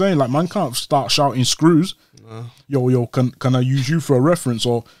get what I'm saying? Like, man can't start shouting screws. Yo, can I use you for a reference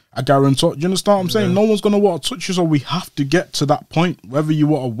or a guarantor? Do you understand what I'm saying? No one's going to want to touch you, so we have to get to that point. Whether you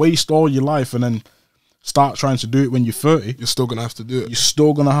want to waste all your life and then start trying to do it when you're 30. You're still going to have to do it. You're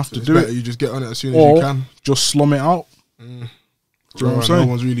still going to have to do it. You just get on it as soon as you can. Just slum it out. Do you know what I'm saying? No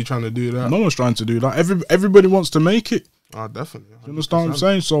one's really trying to do that. No one's trying to do that. Everybody wants to make it. Oh, definitely. 100%. You understand what I'm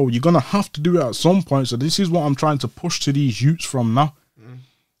saying? So you're going to have to do it at some point. So this is what I'm trying to push to these youths from now.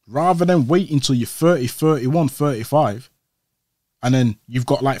 Rather than wait until you're 30, 31, 35, and then you've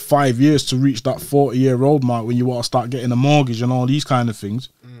got like 5 years to reach that 40-year-old mark when you want to start getting a mortgage and all these kind of things.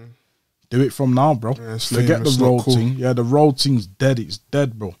 Do it from now, bro. Yeah, Forget the road thing. Yeah, the road thing's dead. It's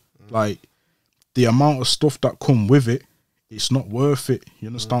dead, bro. Like, the amount of stuff that come with it, it's not worth it. You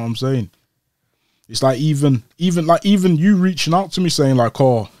understand what I'm saying? It's like even you reaching out to me saying like,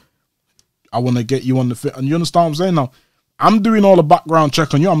 oh, I want to get you on the fit. And you understand what I'm saying? Now, I'm doing all the background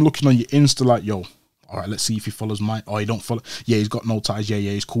check on you. I'm looking on your Insta like, yo, all right, let's see if he follows mine. Oh, he don't follow. Yeah, he's got no ties. Yeah,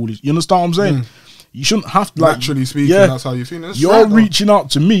 he's cool. You understand what I'm saying? You shouldn't have to, like, naturally speaking, that's how you feel. You're reaching out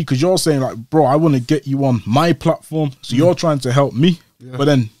to me because you're saying like, bro, I want to get you on my platform. So you're trying to help me. Yeah. But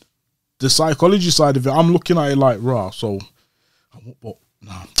then the psychology side of it, I'm looking at it like, raw. So,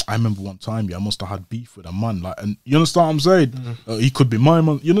 nah, I remember one time, I must have had beef with a man. Like, and you understand what I'm saying? He could be my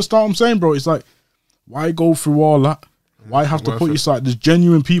man. You understand what I'm saying, bro? It's like, why go through all that? Why have to put your side? There's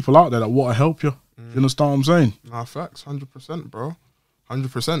genuine people out there that want to help you. You understand what I'm saying? Nah, facts, 100%, bro.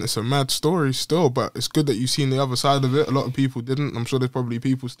 100%. It's a mad story still, but it's good that you've seen the other side of it. A lot of people didn't. I'm sure there's probably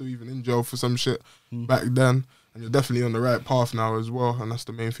people still even in jail for some shit back then. And you're definitely on the right path now as well. And that's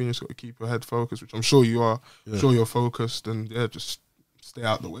the main thing. You just got to keep your head focused, which I'm sure you are. I'm sure you're focused. And just stay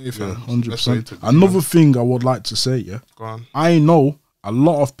out the way, fam. 100%. Another thing I would like to say, go on. I know a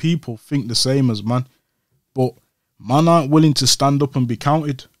lot of people think the same as man, but man aren't willing to stand up and be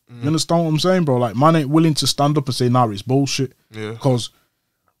counted. You understand what I'm saying, bro? Like, man ain't willing to stand up and say, nah, it's bullshit. Yeah. Because,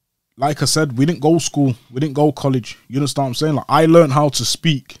 like I said, we didn't go school. We didn't go college. You understand what I'm saying? Like, I learned how to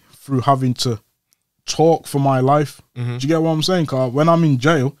speak through having to talk for my life. Do you get what I'm saying? Because when I'm in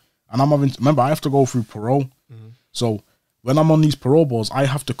jail and I'm having to, remember, I have to go through parole. So when I'm on these parole boards, I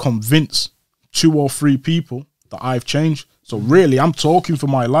have to convince 2 or 3 people that I've changed. So really, I'm talking for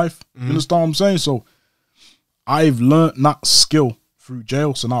my life. You understand what I'm saying? So I've learned that skill through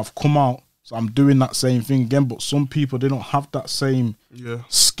jail. So now I've come out. So I'm doing that same thing again. But some people, they don't have that same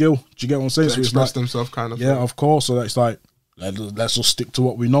skill. Do you get what I'm saying? To so express it's like, themselves kind of thing. Of course. So that's like, let's just stick to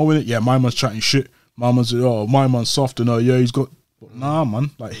what we know in it. Yeah, my man's chatting shit. My man's, my man's soft and he's got. But nah,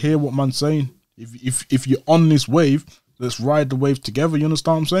 man. Like, hear what man's saying. If you're on this wave, let's ride the wave together. You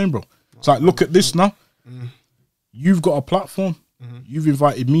understand what I'm saying, bro? It's like, look at this now. You've got a platform. You've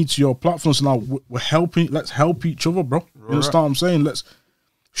invited me to your platform. So now we're helping. Let's help each other, bro. You understand what I'm saying? Let's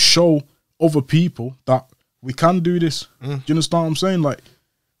show other people that we can do this. Do you understand what I'm saying? Like,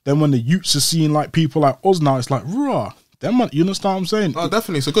 then when the youths are seeing like people like us now, it's like, raw. Then man, you understand what I'm saying? Oh,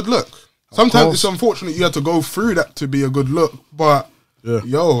 definitely. It's a good look. Sometimes it's unfortunate you had to go through that to be a good look. But,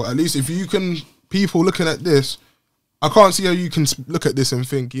 yo, at least if you can, people looking at this, I can't see how you can look at this and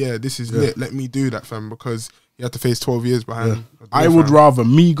think, yeah, this is lit. Let me do that, fam, because you have to face 12 years behind. I would rather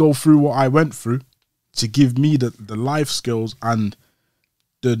me go through what I went through to give me the life skills and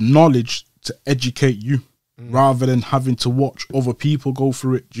the knowledge to educate you rather than having to watch other people go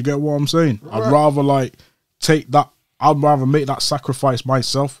through it. Do you get what I'm saying? I'd rather like take that. I'd rather make that sacrifice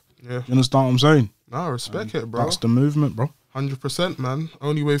myself. Yeah. You understand what I'm saying? No, respect it, bro. That's the movement, bro. 100%, man.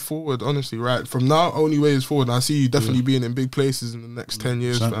 Only way forward, honestly, right? From now, only way is forward. And I see you definitely being in big places in the next 10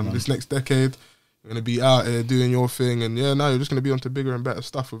 years, fam. Man. This next decade, you're going to be out here doing your thing. And yeah, now you're just going to be onto bigger and better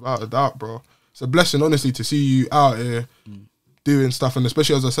stuff without a doubt, bro. It's a blessing, honestly, to see you out here doing stuff, and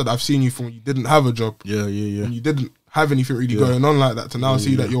especially as I said, I've seen you from when you didn't have a job. Yeah. And you didn't have anything really going on like that, to now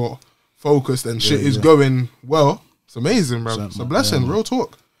see that you're focused and shit is yeah. going well. It's amazing, bro. It's a blessing, man. real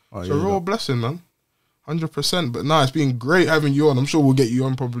talk. It's a real blessing, man. 100%. But nah, it's been great having you on. I'm sure we'll get you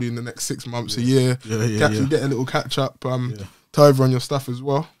on probably in the next 6 months, a year. Get a little catch up. Tell everyone your stuff as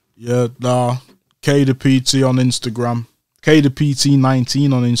well. Yeah, Kdapt on Instagram,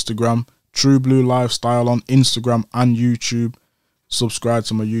 Kdapt19 on Instagram, True Blue Lifestyle on Instagram and YouTube. Subscribe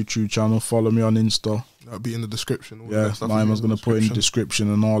to my YouTube channel. Follow me on Insta. That'll be in the description. My man's gonna put in the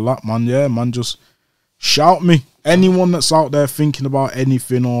description and all that, man. Yeah, man, just shout me. Anyone that's out there thinking about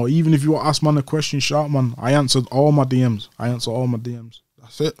anything, or even if you want to ask man a question, shout, man. I answered all my DMs.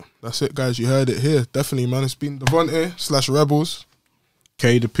 That's it, guys. You heard it here. Definitely, man. It's been Devontae/Rebels.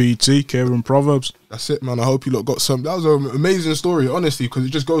 Kdapt, Kieran Proverbs. That's it, man. I hope you lot got some. That was an amazing story, honestly, because it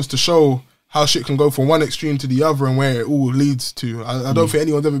just goes to show how shit can go from one extreme to the other and where it all leads to. I don't think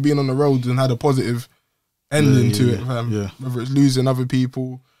anyone's ever been on the road and had a positive ending to it, fam. Yeah. Whether it's losing other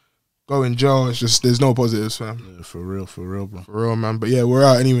people, going jail, it's just, there's no positives, fam. Yeah, for real, bro. For real, man. But yeah, we're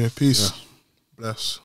out anyway. Peace. Bless.